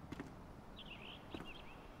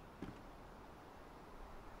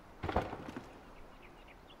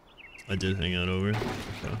 I did hang out over.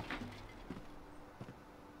 Okay.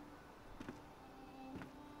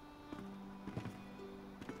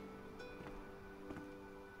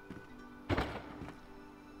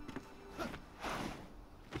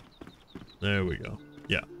 There we go.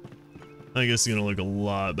 Yeah. I guess it's gonna look a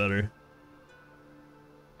lot better.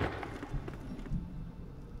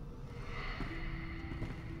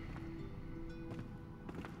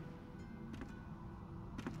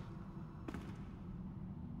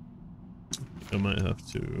 I might have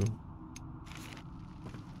to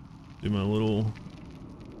do my little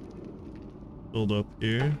build up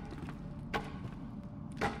here.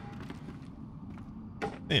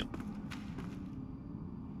 Bam.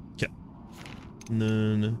 Okay. And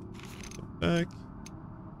then go back.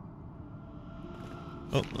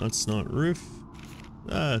 Oh, that's not roof.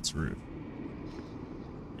 That's roof.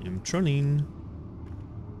 I'm trying.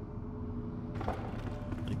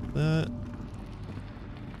 Like that.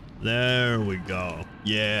 There we go.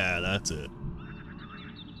 Yeah, that's it.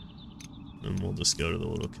 And we'll just go to the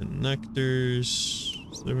little connectors.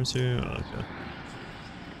 Servers here. Oh, okay.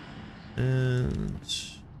 And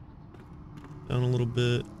down a little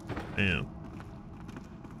bit. Bam.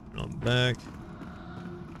 And on back.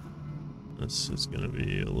 This is gonna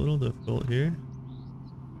be a little difficult here.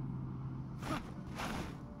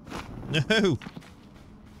 No!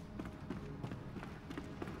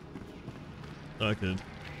 I could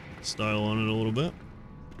style on it a little bit.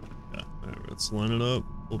 Yeah, alright, let's line it up.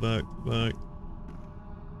 Pull back, pull back.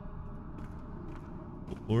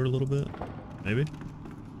 Pull forward a little bit. Maybe?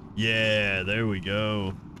 Yeah, there we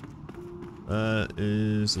go. That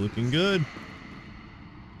is looking good.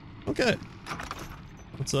 Okay.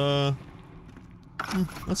 Let's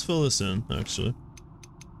fill this in, actually.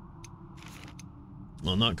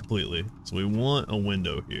 Well, not completely. So we want a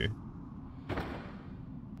window here.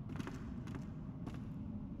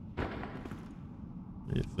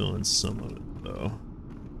 Need to fill in some of it, though.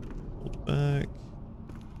 Pull back.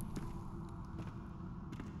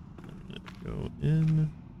 And go in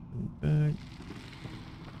and back.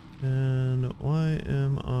 And why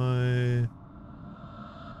am I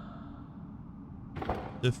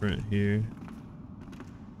different here?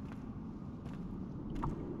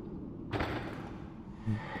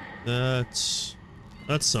 That's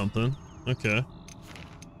something. Okay.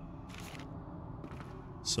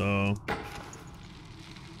 So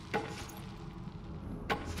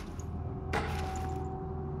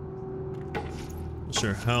not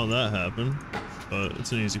sure how that happened, but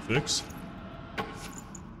it's an easy fix.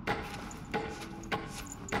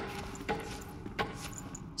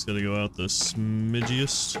 It's gotta go out the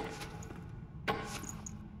smidgiest.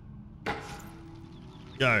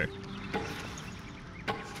 Got it.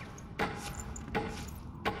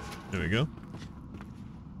 There we go.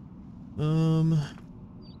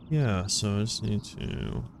 Yeah, so I just need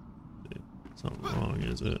to... It's not wrong,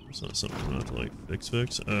 is it? It's not something I'm gonna have to, like,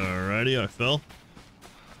 fix. Alrighty, I fell.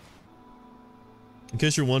 In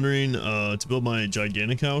case you're wondering, to build my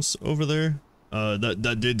gigantic house over there,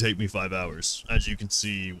 that did take me 5 hours. As you can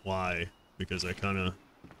see why, because I kinda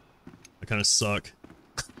suck.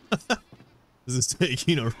 This is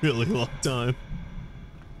taking a really long time.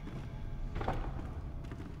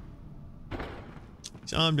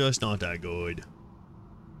 I'm just not that good.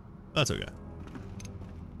 That's okay.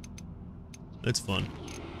 It's fun.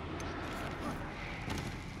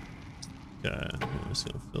 Okay, I'm just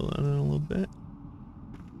gonna fill that in a little bit.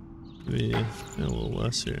 Maybe a little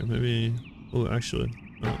less here. Maybe. Oh, actually,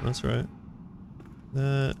 oh, that's right.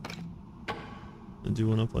 That. And do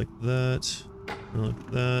one up like that. And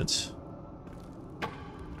like that.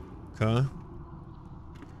 Okay.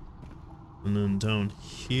 And then down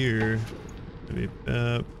here. Maybe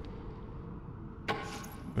BAP.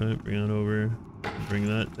 Right, bring that over. Bring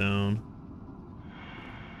that down.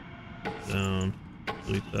 Down.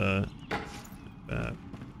 Delete that. BAP.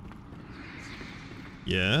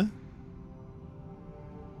 Yeah?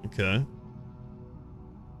 Okay.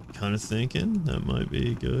 Kind of thinking that might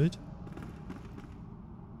be good. Is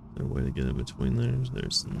there a way to get in between there?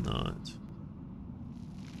 There's not.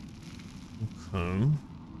 Okay.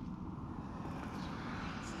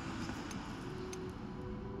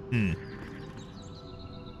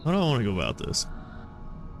 How do I want to go about this?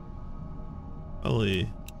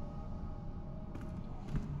 Probably...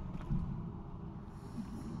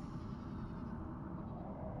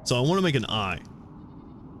 So I want to make an eye.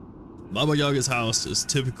 Baba Yaga's house is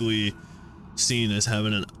typically seen as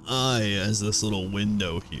having an eye as this little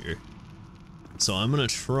window here. So I'm gonna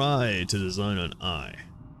try to design an eye.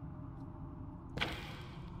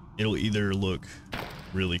 It'll either look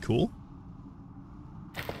really cool,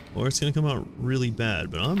 or it's gonna come out really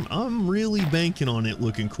bad, but I'm really banking on it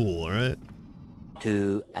looking cool, alright?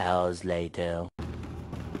 2 hours later. I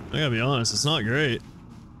gotta be honest, it's not great.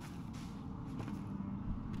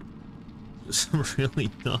 It's really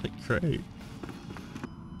not great.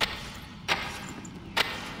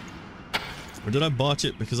 Or did I botch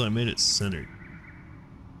it because I made it centered?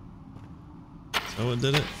 Is that what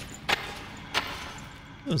did it?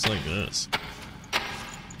 It was like this.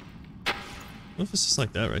 What if it's just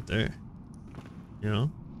like that right there? You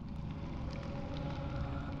know?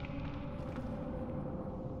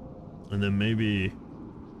 And then maybe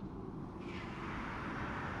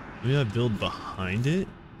I build behind it?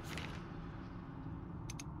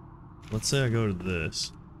 Let's say I go to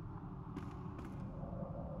this.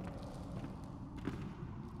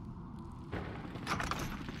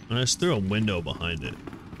 And I just threw a window behind it.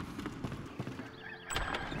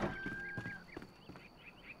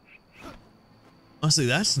 Honestly,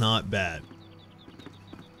 that's not bad.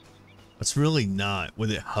 That's really not.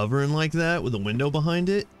 With it hovering like that, with a window behind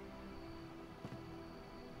it.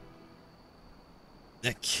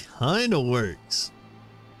 That kinda works.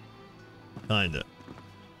 Kinda.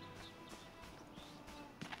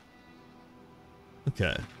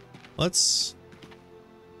 Okay. Let's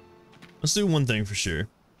do one thing for sure.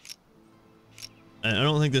 And I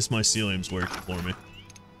don't think this mycelium's working for me.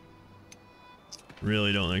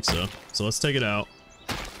 Really don't think so. So let's take it out.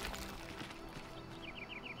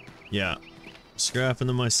 Yeah. Scrapping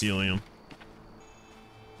the mycelium.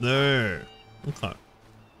 There. Okay.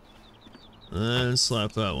 And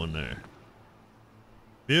slap that one there.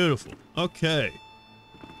 Beautiful. Okay.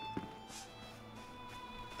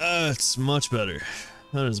 That's much better.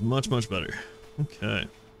 That is much, much better. Okay.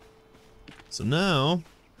 So now,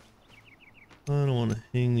 I don't want to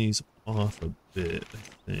hang these off a bit,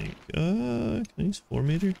 I think. Can I use 4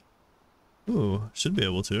 meter? Ooh, should be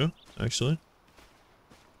able to, actually.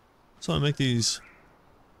 So I make these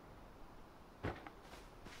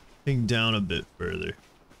hang down a bit further.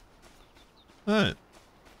 Alright.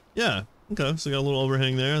 Yeah, okay, so got a little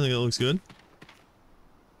overhang there. I think that looks good.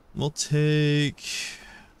 We'll take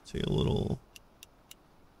a little,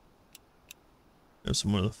 grab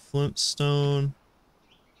some more of the flintstone.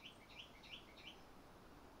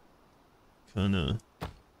 Kinda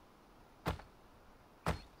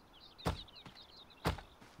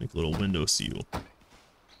make a little window seal.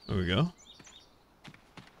 There we go.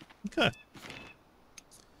 Okay.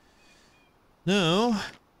 Now,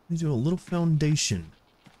 we do a little foundation.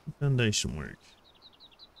 Foundation work.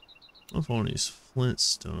 I don't know if I want to use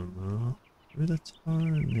flintstone though. Maybe the tar?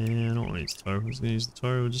 Nah, I don't want to use tar. If I was going to use the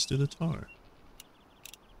tar, I would just do the tar.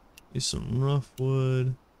 Use some rough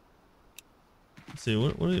wood. Let's see,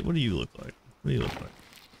 what do you look like? What do you look like?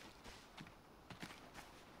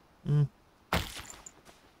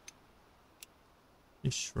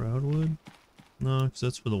 Enshrouded? No, because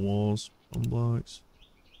that's for the walls. Bone blocks.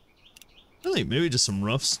 I think maybe just some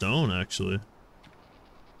rough stone, actually.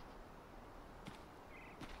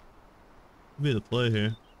 Could be the play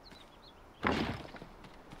here.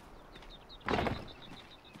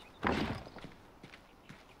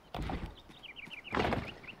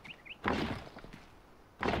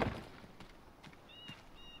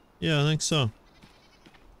 Yeah, I think so. I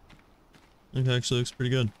think it actually looks pretty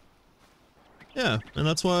good. Yeah, and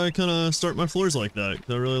that's why I kind of start my floors like that,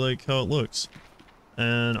 because I really like how it looks.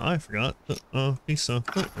 And I forgot a piece of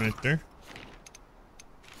flint right there.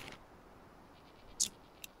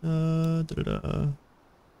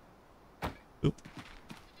 Oop.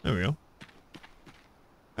 There we go.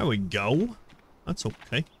 There we go. That's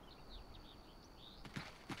okay.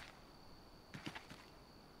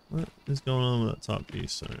 What is going on with that top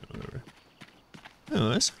piece? Whatever.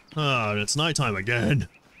 Anyways, it's nighttime again.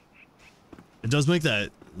 It does make that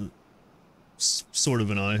sort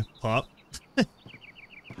of an eye pop.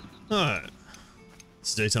 Alright.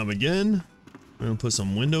 It's daytime again. We're gonna put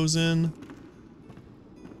some windows in.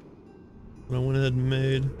 What I went ahead and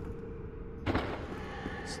made.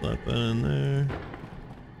 Slap that in there.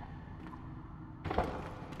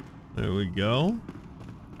 There we go.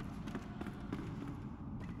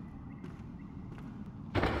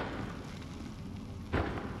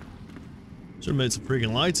 Should've made some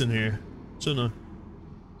freaking lights in here. Shouldn't I?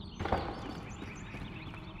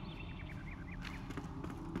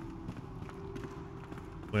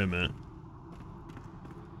 Wait a minute.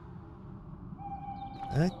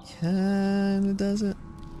 That kinda does it.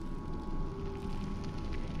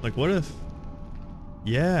 Like, what if...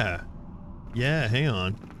 Yeah. Yeah, hang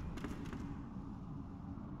on.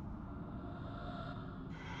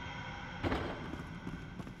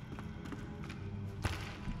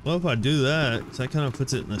 Well, if I do that, 'cause that kind of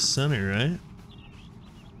puts it in the center, right?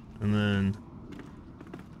 And then...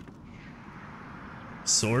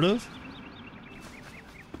 Sort of?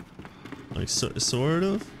 Like, sort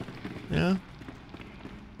of? Yeah?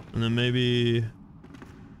 And then maybe...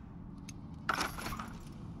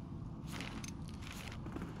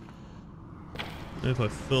 If I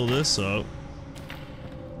fill this up...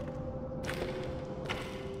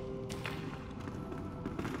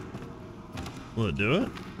 Will it do it?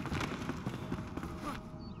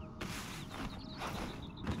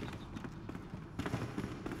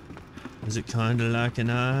 Is it kinda like an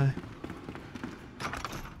eye?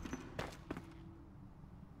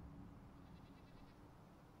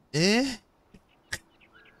 Eh?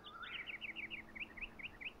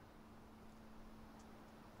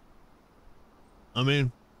 I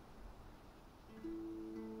mean,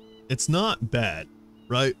 it's not bad,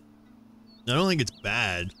 right? I don't think it's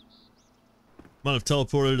bad. Might have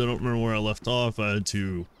teleported, I don't remember where I left off. I had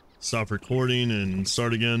to stop recording and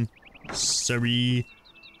start again. Sorry.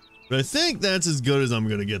 But I think that's as good as I'm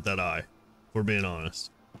gonna get that eye, if we're being honest.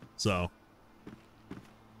 So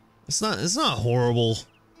it's not horrible.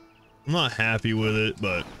 I'm not happy with it,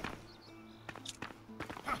 but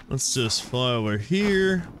let's just fly over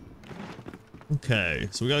here. Okay,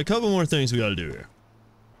 so we got a couple more things we gotta do here.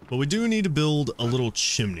 But we do need to build a little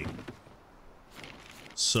chimney.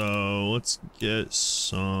 So let's get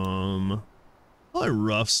some probably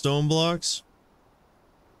rough stone blocks.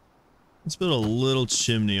 Let's build a little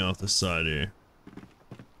chimney off the side here.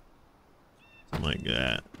 Something like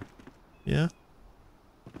that. Yeah.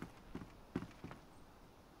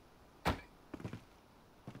 What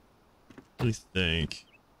do you think?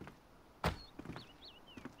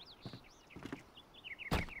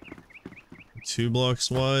 2 blocks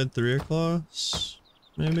wide, 3 across,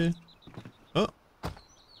 maybe. Oh,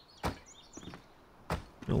 a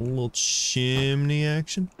little chimney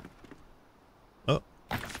action. Oh,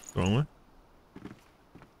 wrong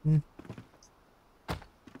way.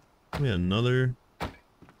 We had another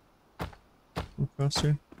across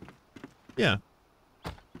here. Yeah.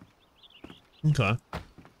 Okay.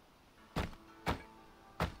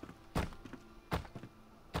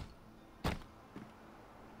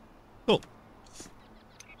 Cool.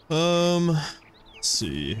 Let's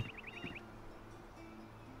see.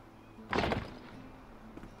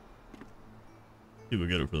 People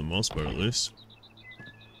get it for the most part, at least.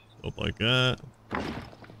 Up like that.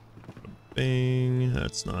 Bang.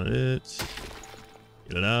 That's not it.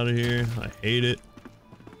 Get it out of here. I hate it.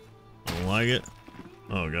 I don't like it.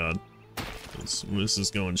 Oh god. This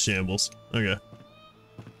is going shambles. Okay.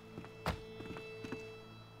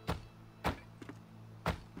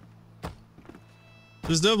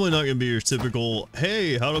 This is definitely not going to be your typical,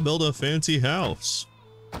 hey, how to build a fancy house.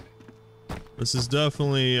 This is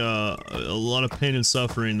definitely a lot of pain and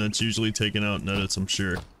suffering that's usually taken out in edits, I'm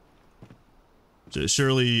sure.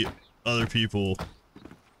 Surely other people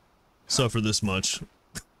suffer this much.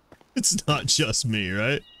 It's not just me,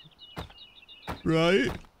 right?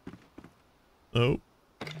 Right? Oh.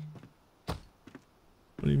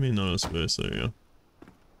 What do you mean not a space? There you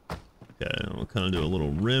go. Okay, we'll kind of do a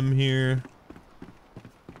little rim here.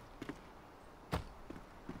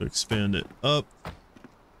 Expand it up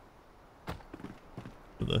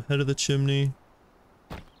to the head of the chimney.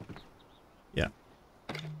 Yeah.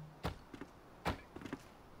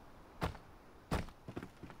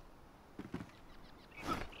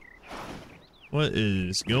 What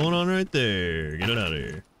is going on right there? Get it out of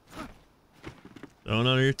here. Going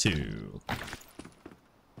out of here too.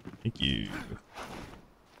 Thank you.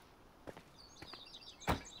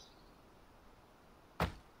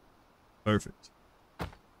 Perfect.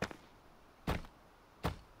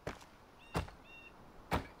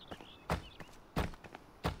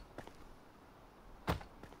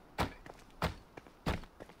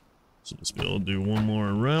 So just be able to do one more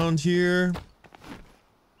around here.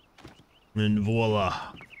 And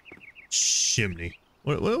voila. Chimney.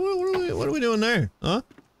 What are we doing there? Huh?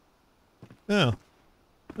 Yeah.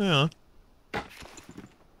 Yeah.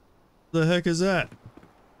 The heck is that?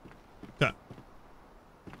 Okay.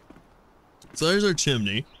 So there's our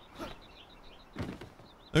chimney.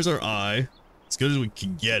 There's our eye. As good as we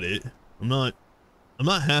can get it. I'm not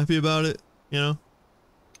happy about it, you know?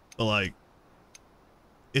 But like,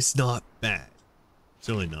 it's not bad. It's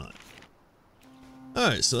really not.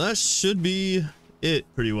 Alright, so that should be it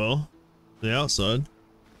pretty well. The outside.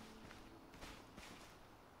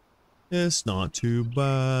 It's not too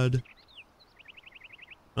bad.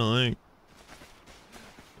 I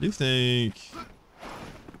do think.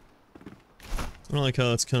 I don't like how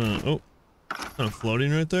that's kind of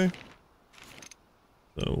floating right there.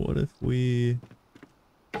 So what if we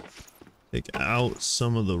take out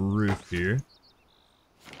some of the roof here?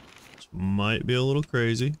 Which might be a little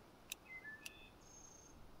crazy.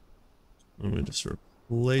 Let me just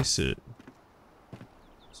replace it with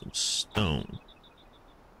some stone.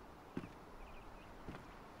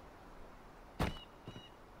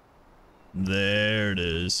 There it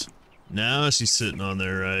is. Now she's sitting on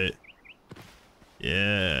there, right?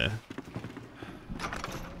 Yeah.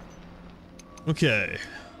 Okay.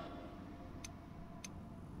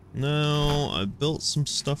 Now I built some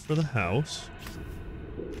stuff for the house.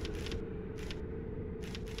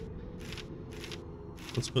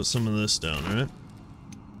 Let's put some of this down, right?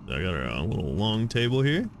 So I got our little long table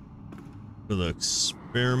here for the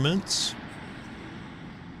experiments.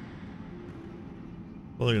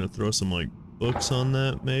 Probably gonna throw some like books on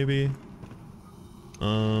that, maybe.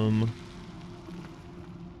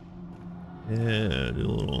 Yeah, do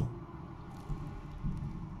a little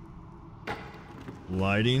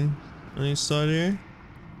lighting on each side here.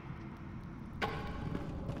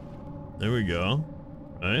 There we go.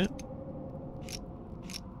 Right.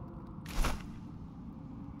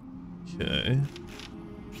 Okay.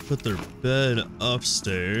 Put their bed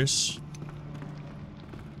upstairs.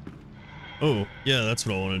 Oh, yeah, that's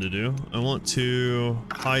what I wanted to do. I want to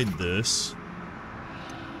hide this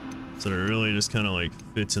so that it really just kind of like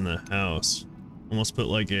fits in the house. Almost put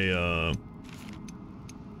like a,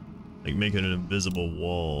 like make it an invisible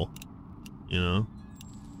wall, you know?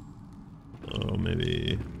 Oh,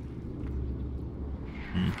 maybe...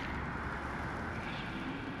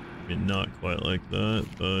 Maybe not quite like that,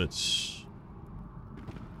 but...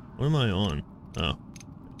 What am I on? Oh.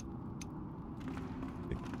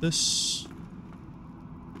 Like this...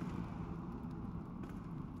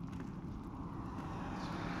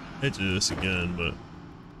 hate to do this again, but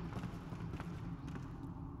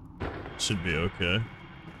should be okay.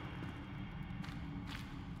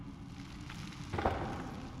 There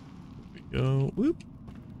we go. Whoop.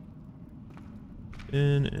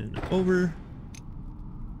 In and over.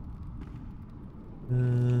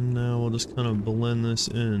 And now we'll just kind of blend this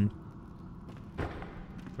in.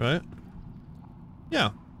 Right?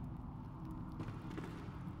 Yeah.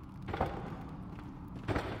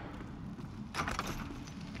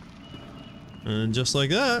 And just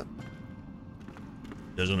like that,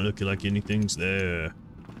 doesn't look like anything's there.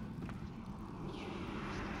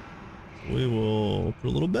 We will put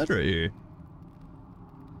a little bed right here.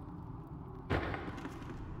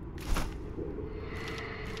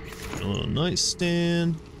 A little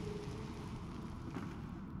nightstand.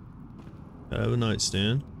 I have a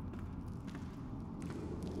nightstand.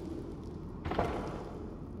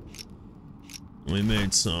 We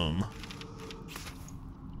made some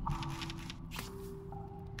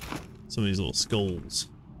of these little skulls.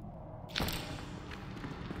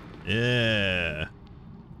 Yeah.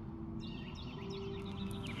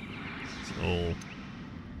 So, little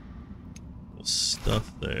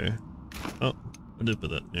stuff there. Oh, I did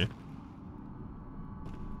put that there.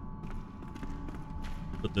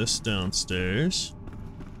 Put this downstairs.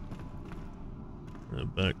 In the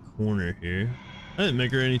back corner here. I didn't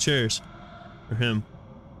make her any chairs. For him.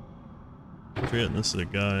 I'm forgetting this is a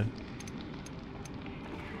guy.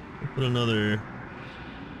 I'll put another.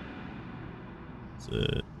 That's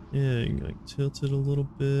it. Yeah, you can like tilt it a little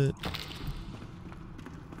bit.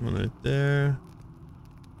 One right there.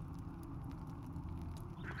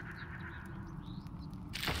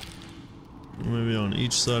 Maybe on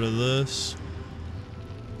each side of this.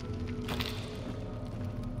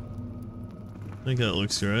 I think that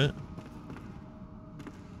looks right.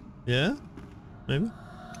 Yeah? Maybe?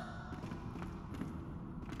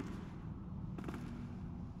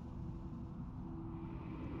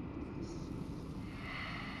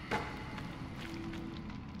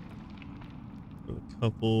 A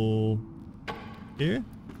couple here?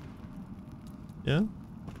 Yeah?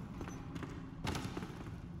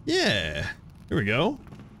 Yeah! Here we go.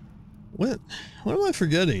 What am I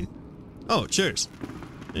forgetting? Oh, chairs.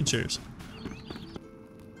 And chairs.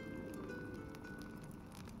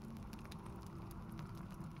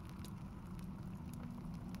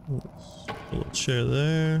 A little chair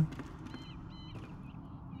there.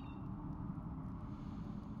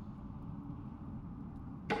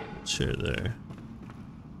 Chair there.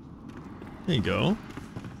 There you go.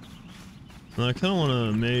 And I kind of want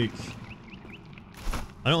to make.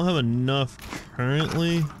 I don't have enough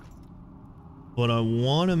currently, but I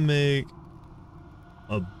want to make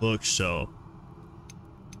a bookshelf.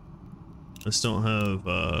 I just don't have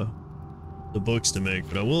the books to make,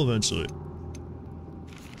 but I will eventually.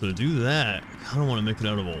 So to do that, I kind of want to make it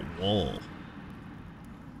out of a wall.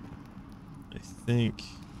 I think.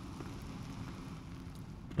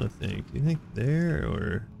 Do you think there,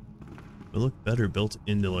 or it would look better built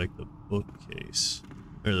into like the bookcase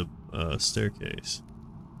or the staircase?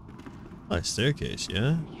 Oh, staircase,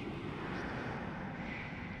 yeah.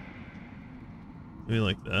 Maybe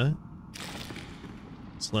like that.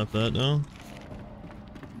 Slap that down.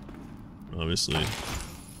 Obviously,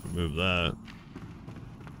 remove that.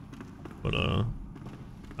 But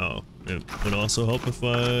oh, it would also help if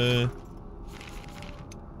I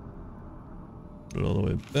put it all the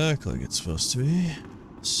way back like it's supposed to be.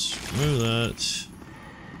 Let's remove that.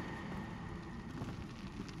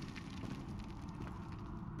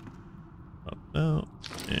 Up out.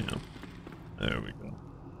 Yeah. There we go.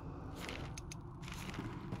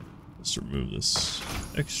 Let's remove this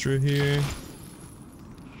extra here.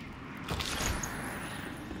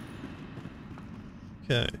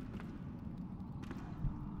 Okay.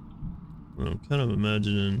 I'm kind of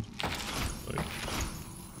imagining like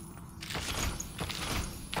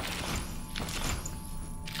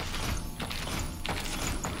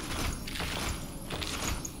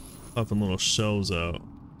popping little shelves out,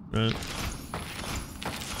 right?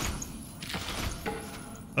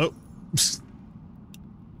 Oh.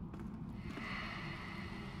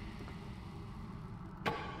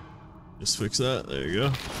 Just fix that. There you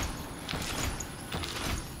go.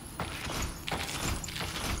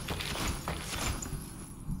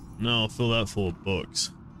 Now I'll fill that full of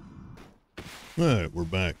books. Alright, we're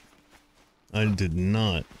back. I did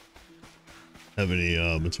not have any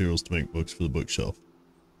materials to make books for the bookshelf.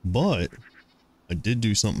 But I did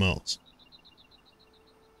do something else.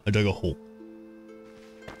 I dug a hole.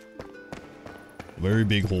 A very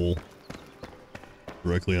big hole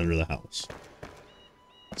directly under the house.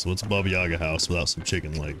 So it's a Baba Yaga house without some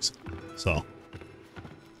chicken legs. So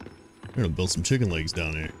I'm gonna build some chicken legs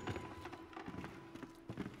down here.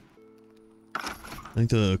 I think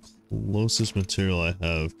the closest material I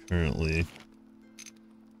have currently.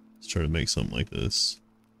 Let's try to make something like this.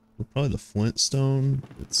 Probably the flint stone.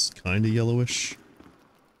 It's kind of yellowish.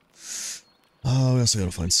 Oh, we also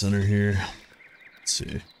gotta find center here. Let's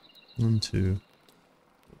see. 1, 2,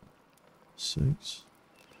 6.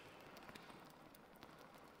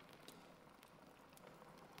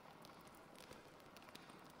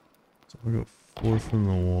 So I got 4 from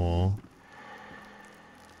the wall.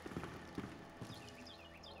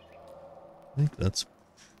 I think that's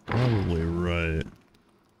probably right.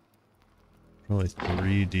 Probably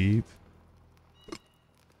 3 deep.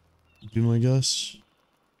 Do my guess.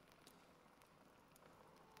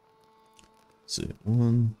 Let's see.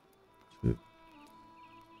 1, 2,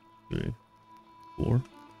 3, 4.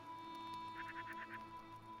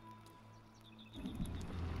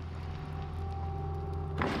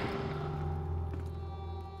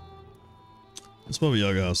 This Baba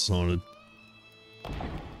Yaga House is haunted.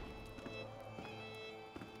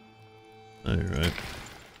 Oh, you're right.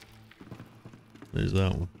 There's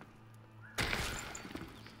that one.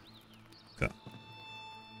 Okay.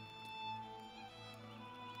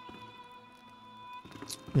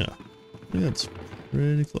 Yeah. I think that's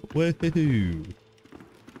pretty close. Woohoo!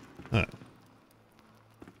 Alright.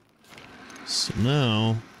 So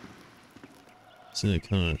now, let's see,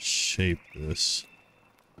 kind of shape this.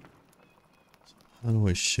 So how do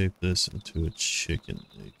I shape this into a chicken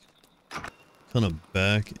leg? Kind of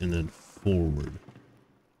back and then forward.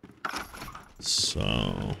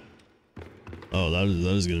 So, oh, that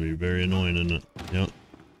is going to be very annoying, isn't it? Yep.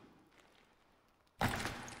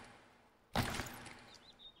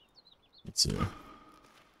 Let's see.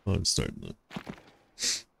 Oh, it's starting to.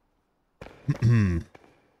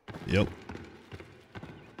 Yep.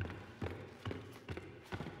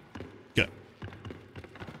 Okay.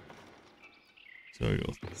 So we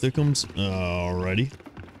go thickums. Alrighty.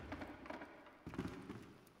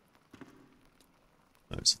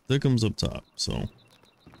 Alright, so thickums up top. So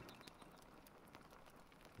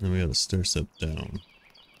then we got a stair step down.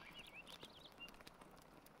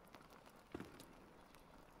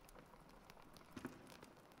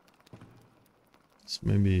 So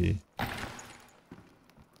maybe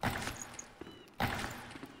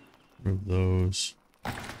remove those.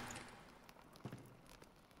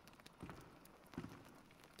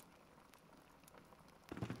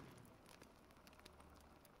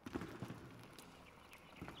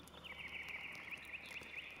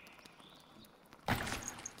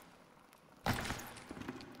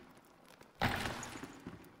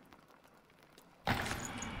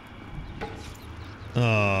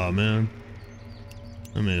 Oh man.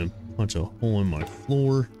 I made a punch a hole in my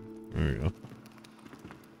floor. There we go.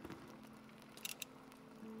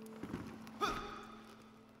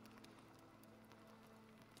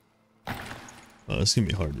 Oh, this is gonna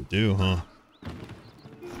be hard to do, huh?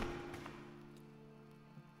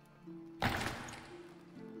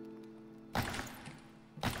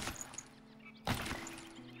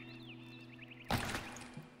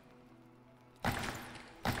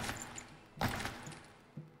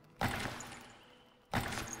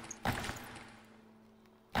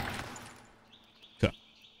 Okay.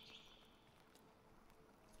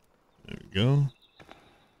 There we go.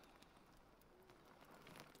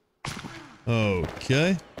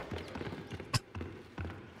 Okay.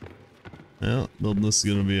 Yeah, building this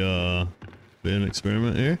is gonna be an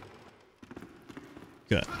experiment here.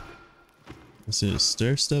 Okay. Let's do a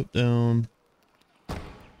stair step down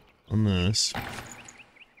on this.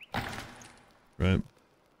 Right.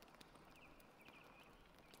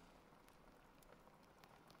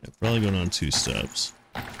 Yeah, probably going on 2 steps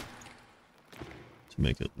to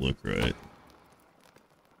make it look right.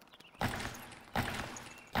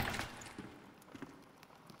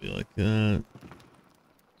 Be like that.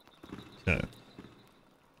 Okay.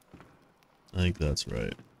 I think that's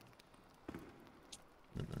right.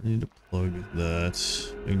 And I need to plug that.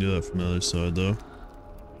 I can do that from the other side though.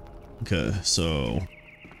 Okay, so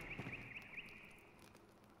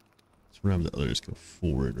let's have the others go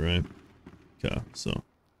forward, right? Okay, so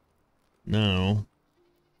now,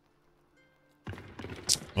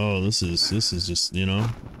 oh, this is just,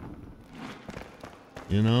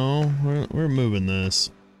 we're moving this.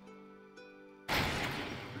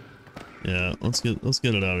 Yeah, let's get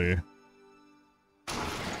it out of here.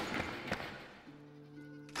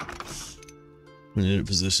 We need it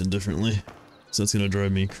positioned differently, so that's gonna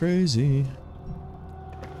drive me crazy.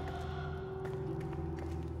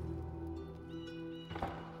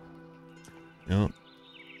 Yep.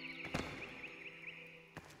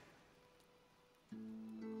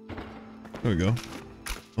 There we go.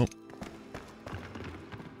 Oh.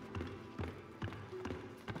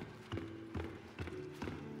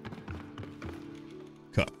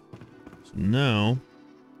 Cut. So now,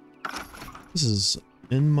 this is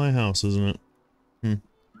in my house, isn't it?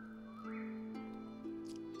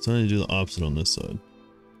 So I need to do the opposite on this side.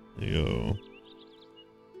 There you go.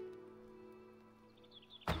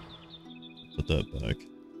 Put that back.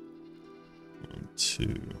 1,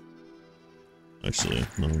 2. Actually,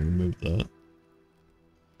 no, remove that.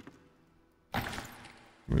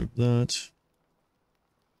 Remove that.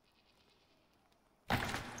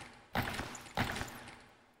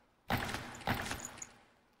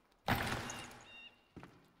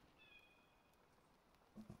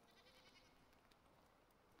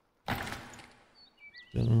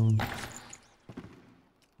 Down.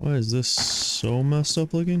 Why is this so messed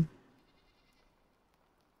up looking?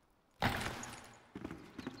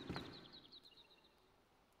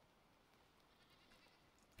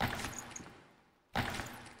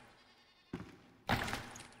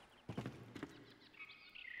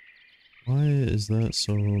 Why is that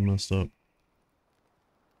so messed up?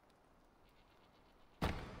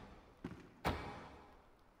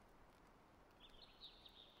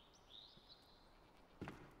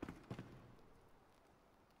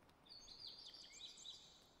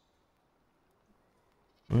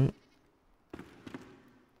 What?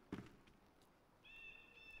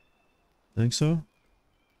 Think so?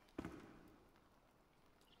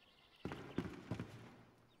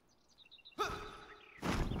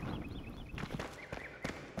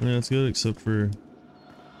 Yeah, it's good except for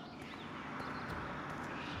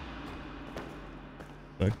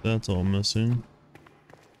the fact that's all missing.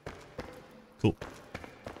 Cool.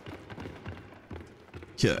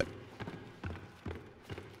 Okay.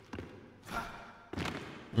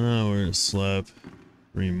 Now we're gonna slap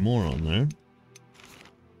 3 more on there.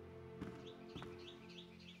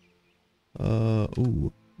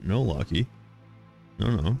 Ooh, no Locky.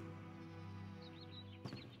 No.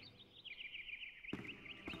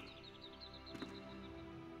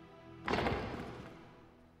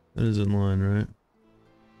 That is in line, right?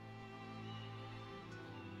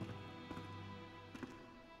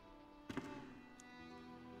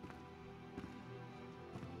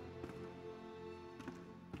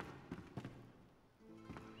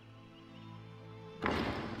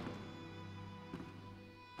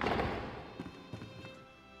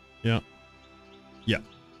 Yeah. Yeah.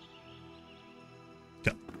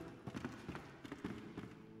 Okay.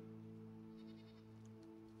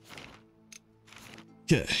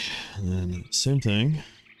 Okay. And then same thing.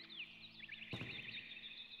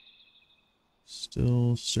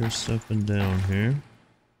 Still stair stepping down here.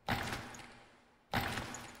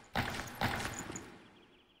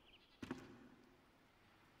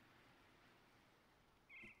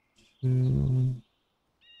 Two.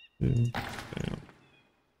 Bam.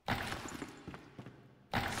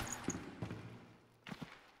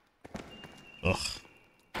 Ugh.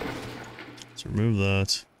 Let's remove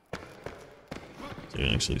that. So you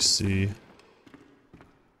can actually see.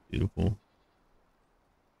 Beautiful.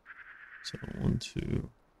 So 1, 2.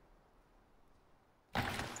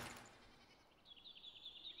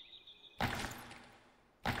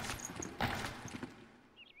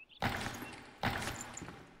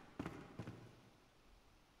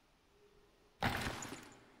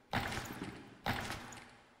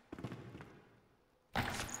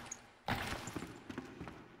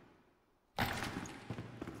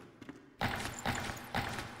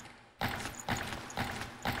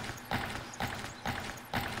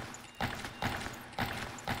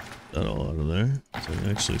 That all out of there, so you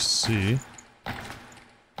can actually see.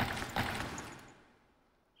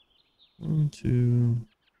 1, 2.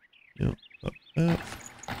 Yep, up.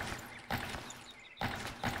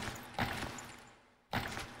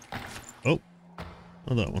 Oh,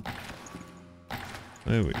 not that one.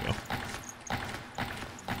 There we go.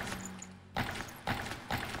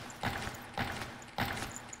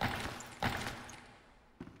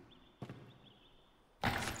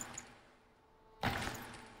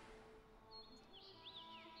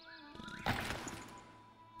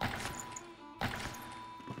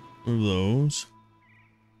 Of those.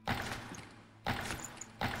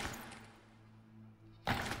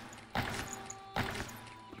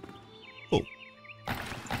 Oh.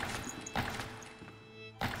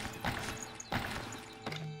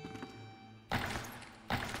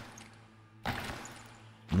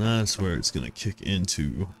 And that's where it's gonna kick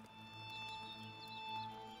into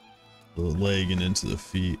the leg and into the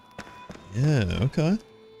feet. Yeah, okay.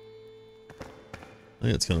 I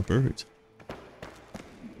think it's kind of perfect.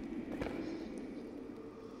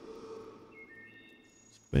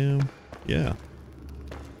 Bam. yeah.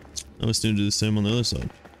 Now let's do the same on the other side.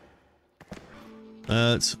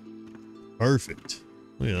 That's perfect.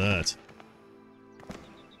 Look at that.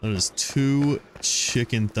 That is 2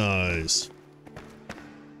 chicken thighs.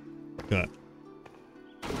 Okay.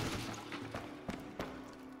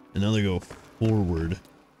 And now they go forward.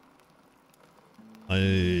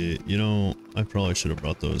 You know, I probably should have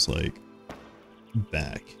brought those, like,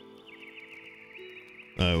 back.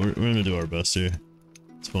 Alright, we're gonna do our best here.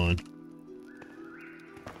 It's fine.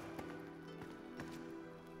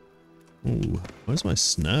 Ooh, why does my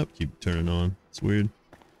snap keep turning on? It's weird.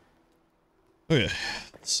 Okay,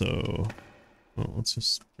 so... well, let's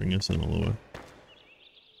just bring this in a little way.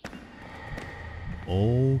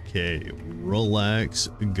 Okay, relax,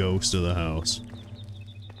 ghost of the house.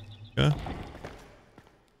 Okay.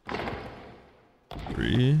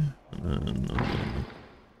 3, and then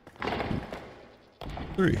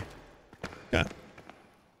 3. Okay.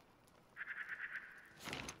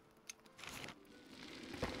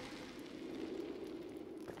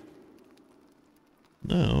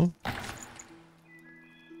 Now,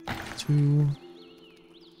 2.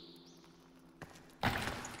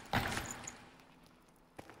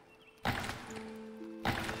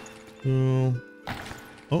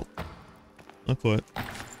 Oh, not quite.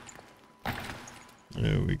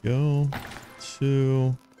 There we go.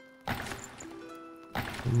 2,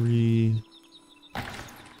 3.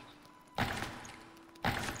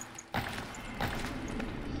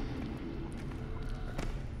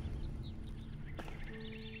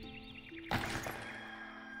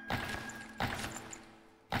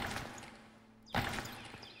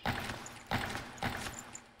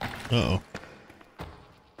 Uh-oh.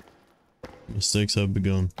 Mistakes have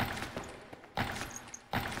begun.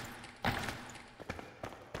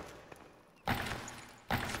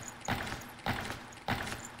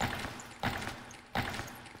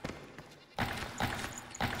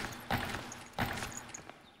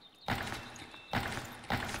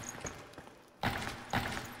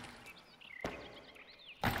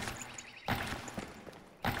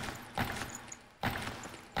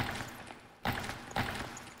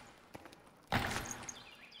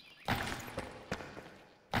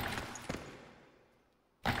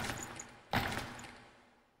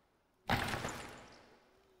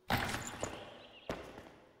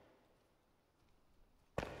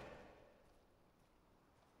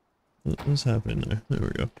 What's happening there? There we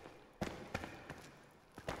go.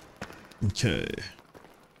 Okay.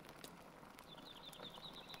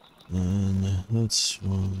 And that's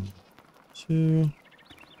 1, 2.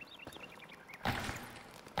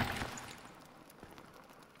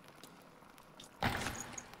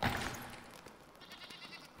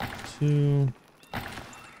 2.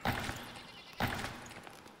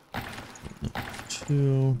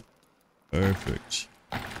 2. Perfect.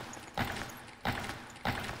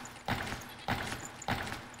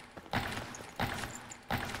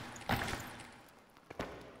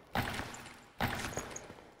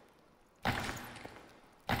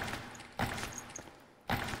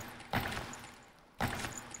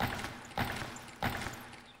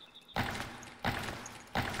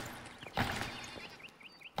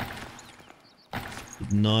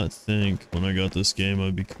 Did not think when I got this game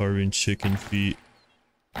I'd be carving chicken feet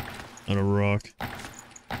out of rock.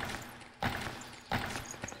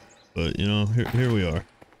 But you know, here we are.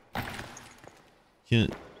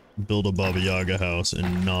 Can't build a Baba Yaga house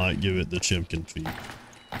and not give it the chicken feet.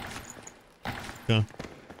 Okay.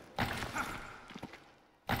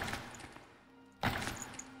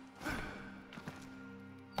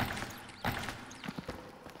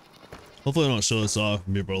 Hopefully I don't show this off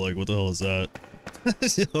and people are like, what the hell is that?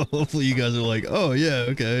 Hopefully you guys are like, oh yeah,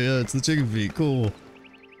 okay, yeah, it's the chicken feet, cool.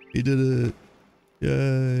 He did it.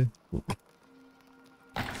 Yay.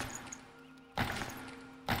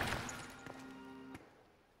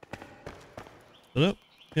 Yep.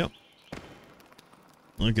 Yep.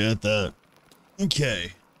 Look at that.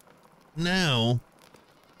 Okay. Now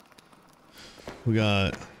we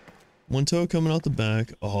got 1 toe coming out the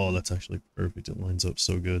back. Oh, that's actually perfect. It lines up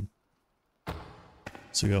so good.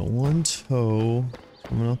 So we got 1 toe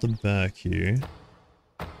coming out the back here.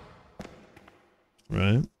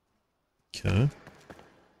 Right? Okay.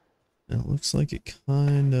 It looks like it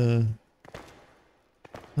kinda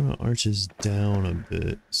arches down a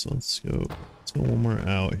bit. So let's go 1 more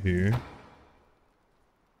out here.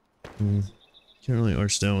 Can't really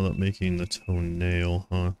arch down without making the toenail,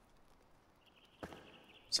 huh?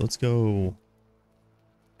 So let's go,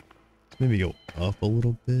 maybe go up a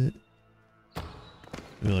little bit.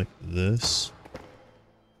 Maybe like this.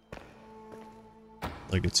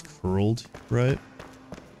 Like it's curled, right?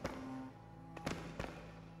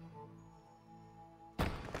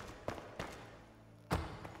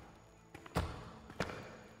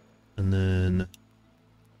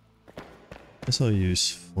 guess I'll use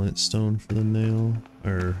flint stone for the nail,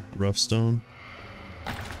 or rough stone.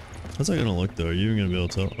 How's that gonna look though? Are you even gonna be able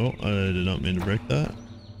to tell? Oh, I did not mean to break that.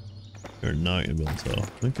 You're not gonna be able to tell.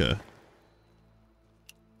 Okay.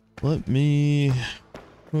 Let me...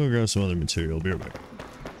 We'll grab some other material. Be right back.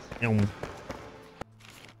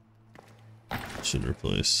 Should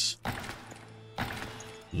replace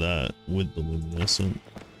that with the luminescent.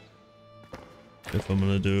 If I'm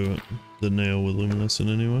gonna do the nail with luminescent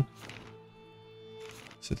anyway.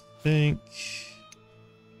 So I think...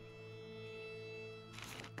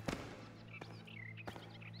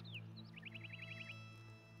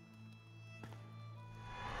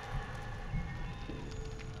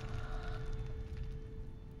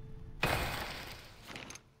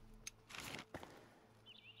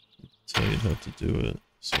 So you'd have to do it.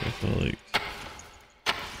 So if I like...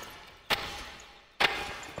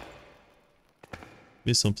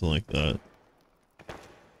 Be something like that.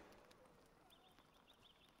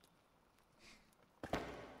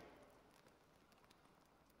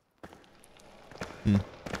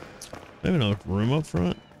 I have enough room up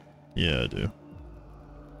front? Yeah, I do.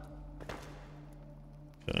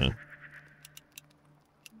 Okay.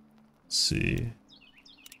 Let's see.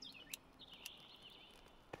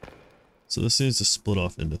 So this needs to split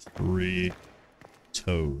off into 3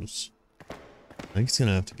 toes. I think it's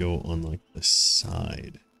gonna have to go on like the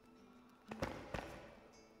side.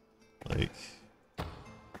 Like,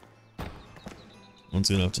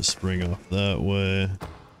 one's gonna have to spring off that way.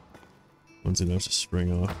 One's gonna have to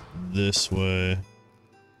spring off this way.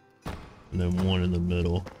 And then one in the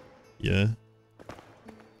middle. Yeah?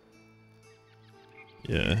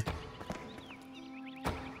 Yeah.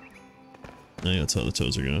 I think that's how the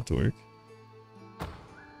toes are gonna have to work.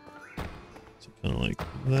 So kind of like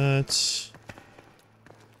that.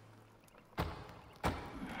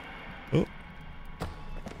 Oh.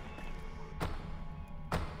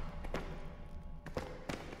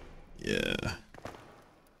 Yeah.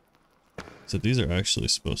 So these are actually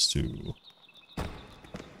supposed to...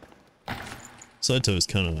 Side toe is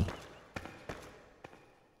kind of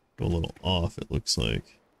go a little off, it looks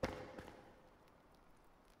like.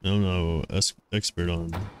 I'm no expert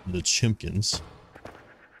on the chimpkins.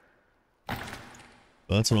 But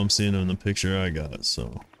that's what I'm seeing in the picture I got,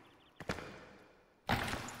 so...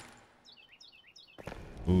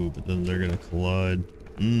 Ooh, but then they're gonna collide.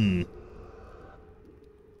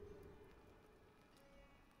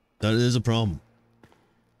 That is a problem.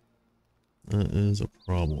 That is a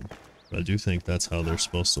problem. But I do think that's how they're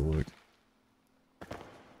supposed to look.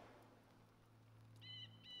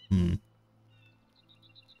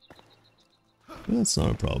 That's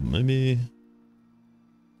not a problem. Maybe...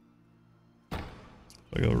 If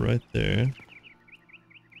I go right there...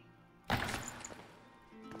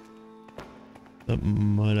 That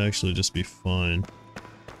might actually just be fine.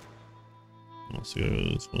 Let's go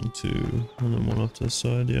this 1, 2, and then one off to the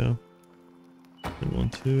side, yeah. And 1,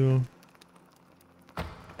 2.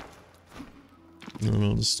 And then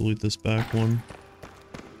I'll just delete this back one.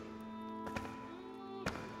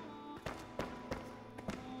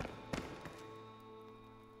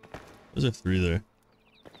 There's a 3 there.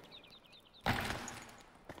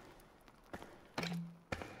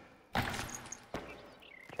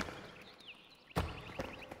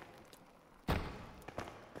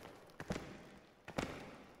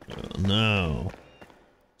 Now,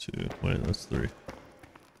 2. Wait, that's 3. Wait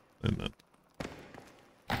a minute.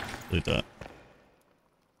 Delete that.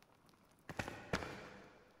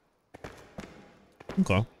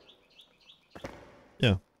 Okay.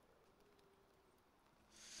 Yeah.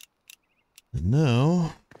 And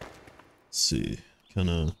now, let's see. Kind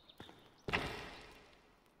of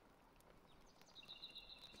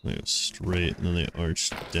go straight, and then they arch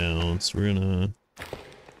down. So we're gonna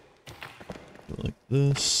go like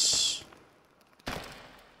this.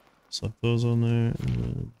 Slap those on there, and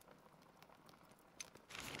then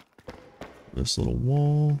this little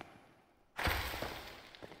wall.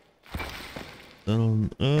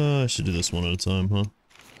 Then I should do this one at a time, huh?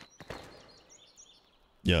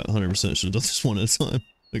 Yeah, 100% should have done this one at a time.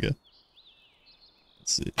 Okay.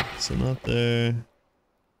 Let's see. So not there.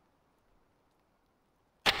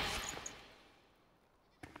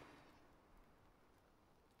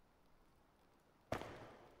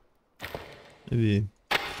 Maybe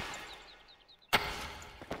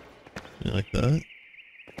like that.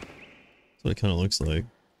 That's what it kind of looks like.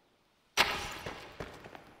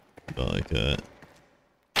 About like that.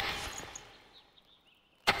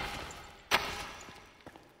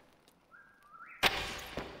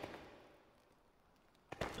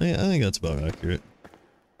 I think that's about accurate.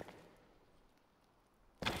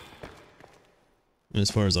 I mean, as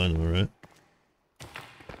far as I know, right?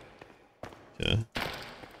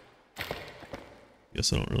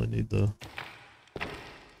 Guess I don't really need the...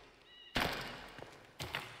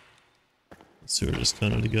 Let's see, we're just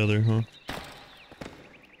kind of together, huh?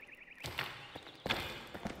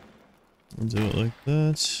 I'll do it like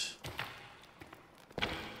that.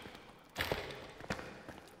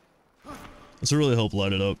 This will really help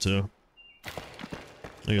light it up too.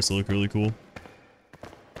 I guess it'll look really cool.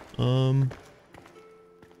 Did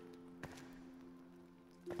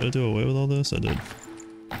I do away with all this? I did.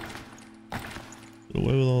 Did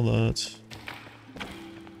away with all that.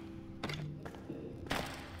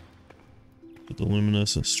 Put the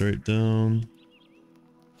luminescence straight down.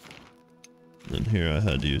 And then here I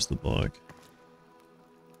had to use the black.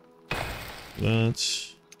 That.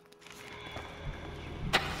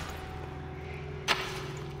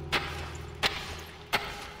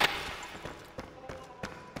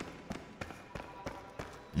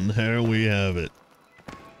 And there we have it.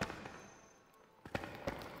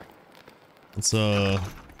 Let's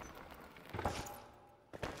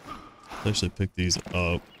actually pick these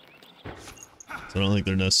up. So I don't think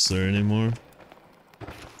they're necessary anymore.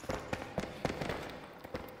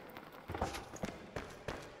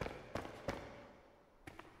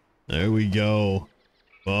 There we go.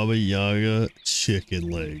 Baba Yaga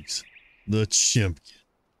chicken legs. The champion.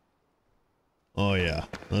 Oh yeah,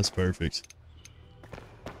 that's perfect.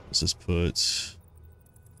 Let's just put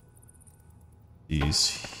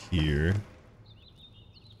these here.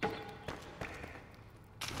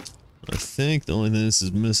 I think the only thing this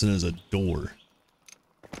is missing is a door.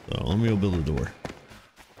 So let me go build a door.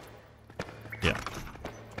 Yeah.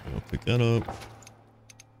 I'll pick that up.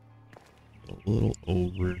 A little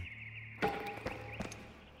over.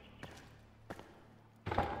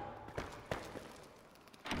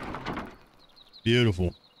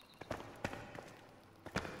 Beautiful.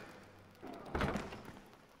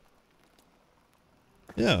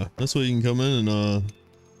 Yeah, that's why you can come in and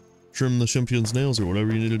trim the champion's nails or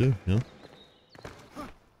whatever you need to do, yeah?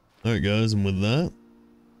 Alright guys, and with that,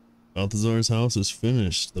 Balthazar's house is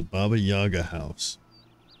finished. The Baba Yaga House.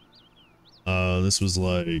 This was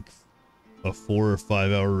like a 4 or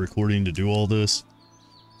 5 hour recording to do all this.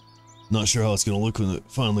 Not sure how it's gonna look when it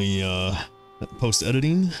finally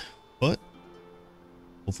post-editing, but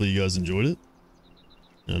hopefully you guys enjoyed it.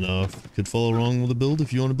 And you could follow along with the build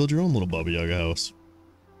if you want to build your own little Baba Yaga house.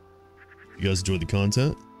 If you guys enjoyed the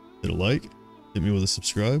content, hit a like, hit me with a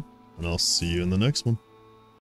subscribe, and I'll see you in the next one.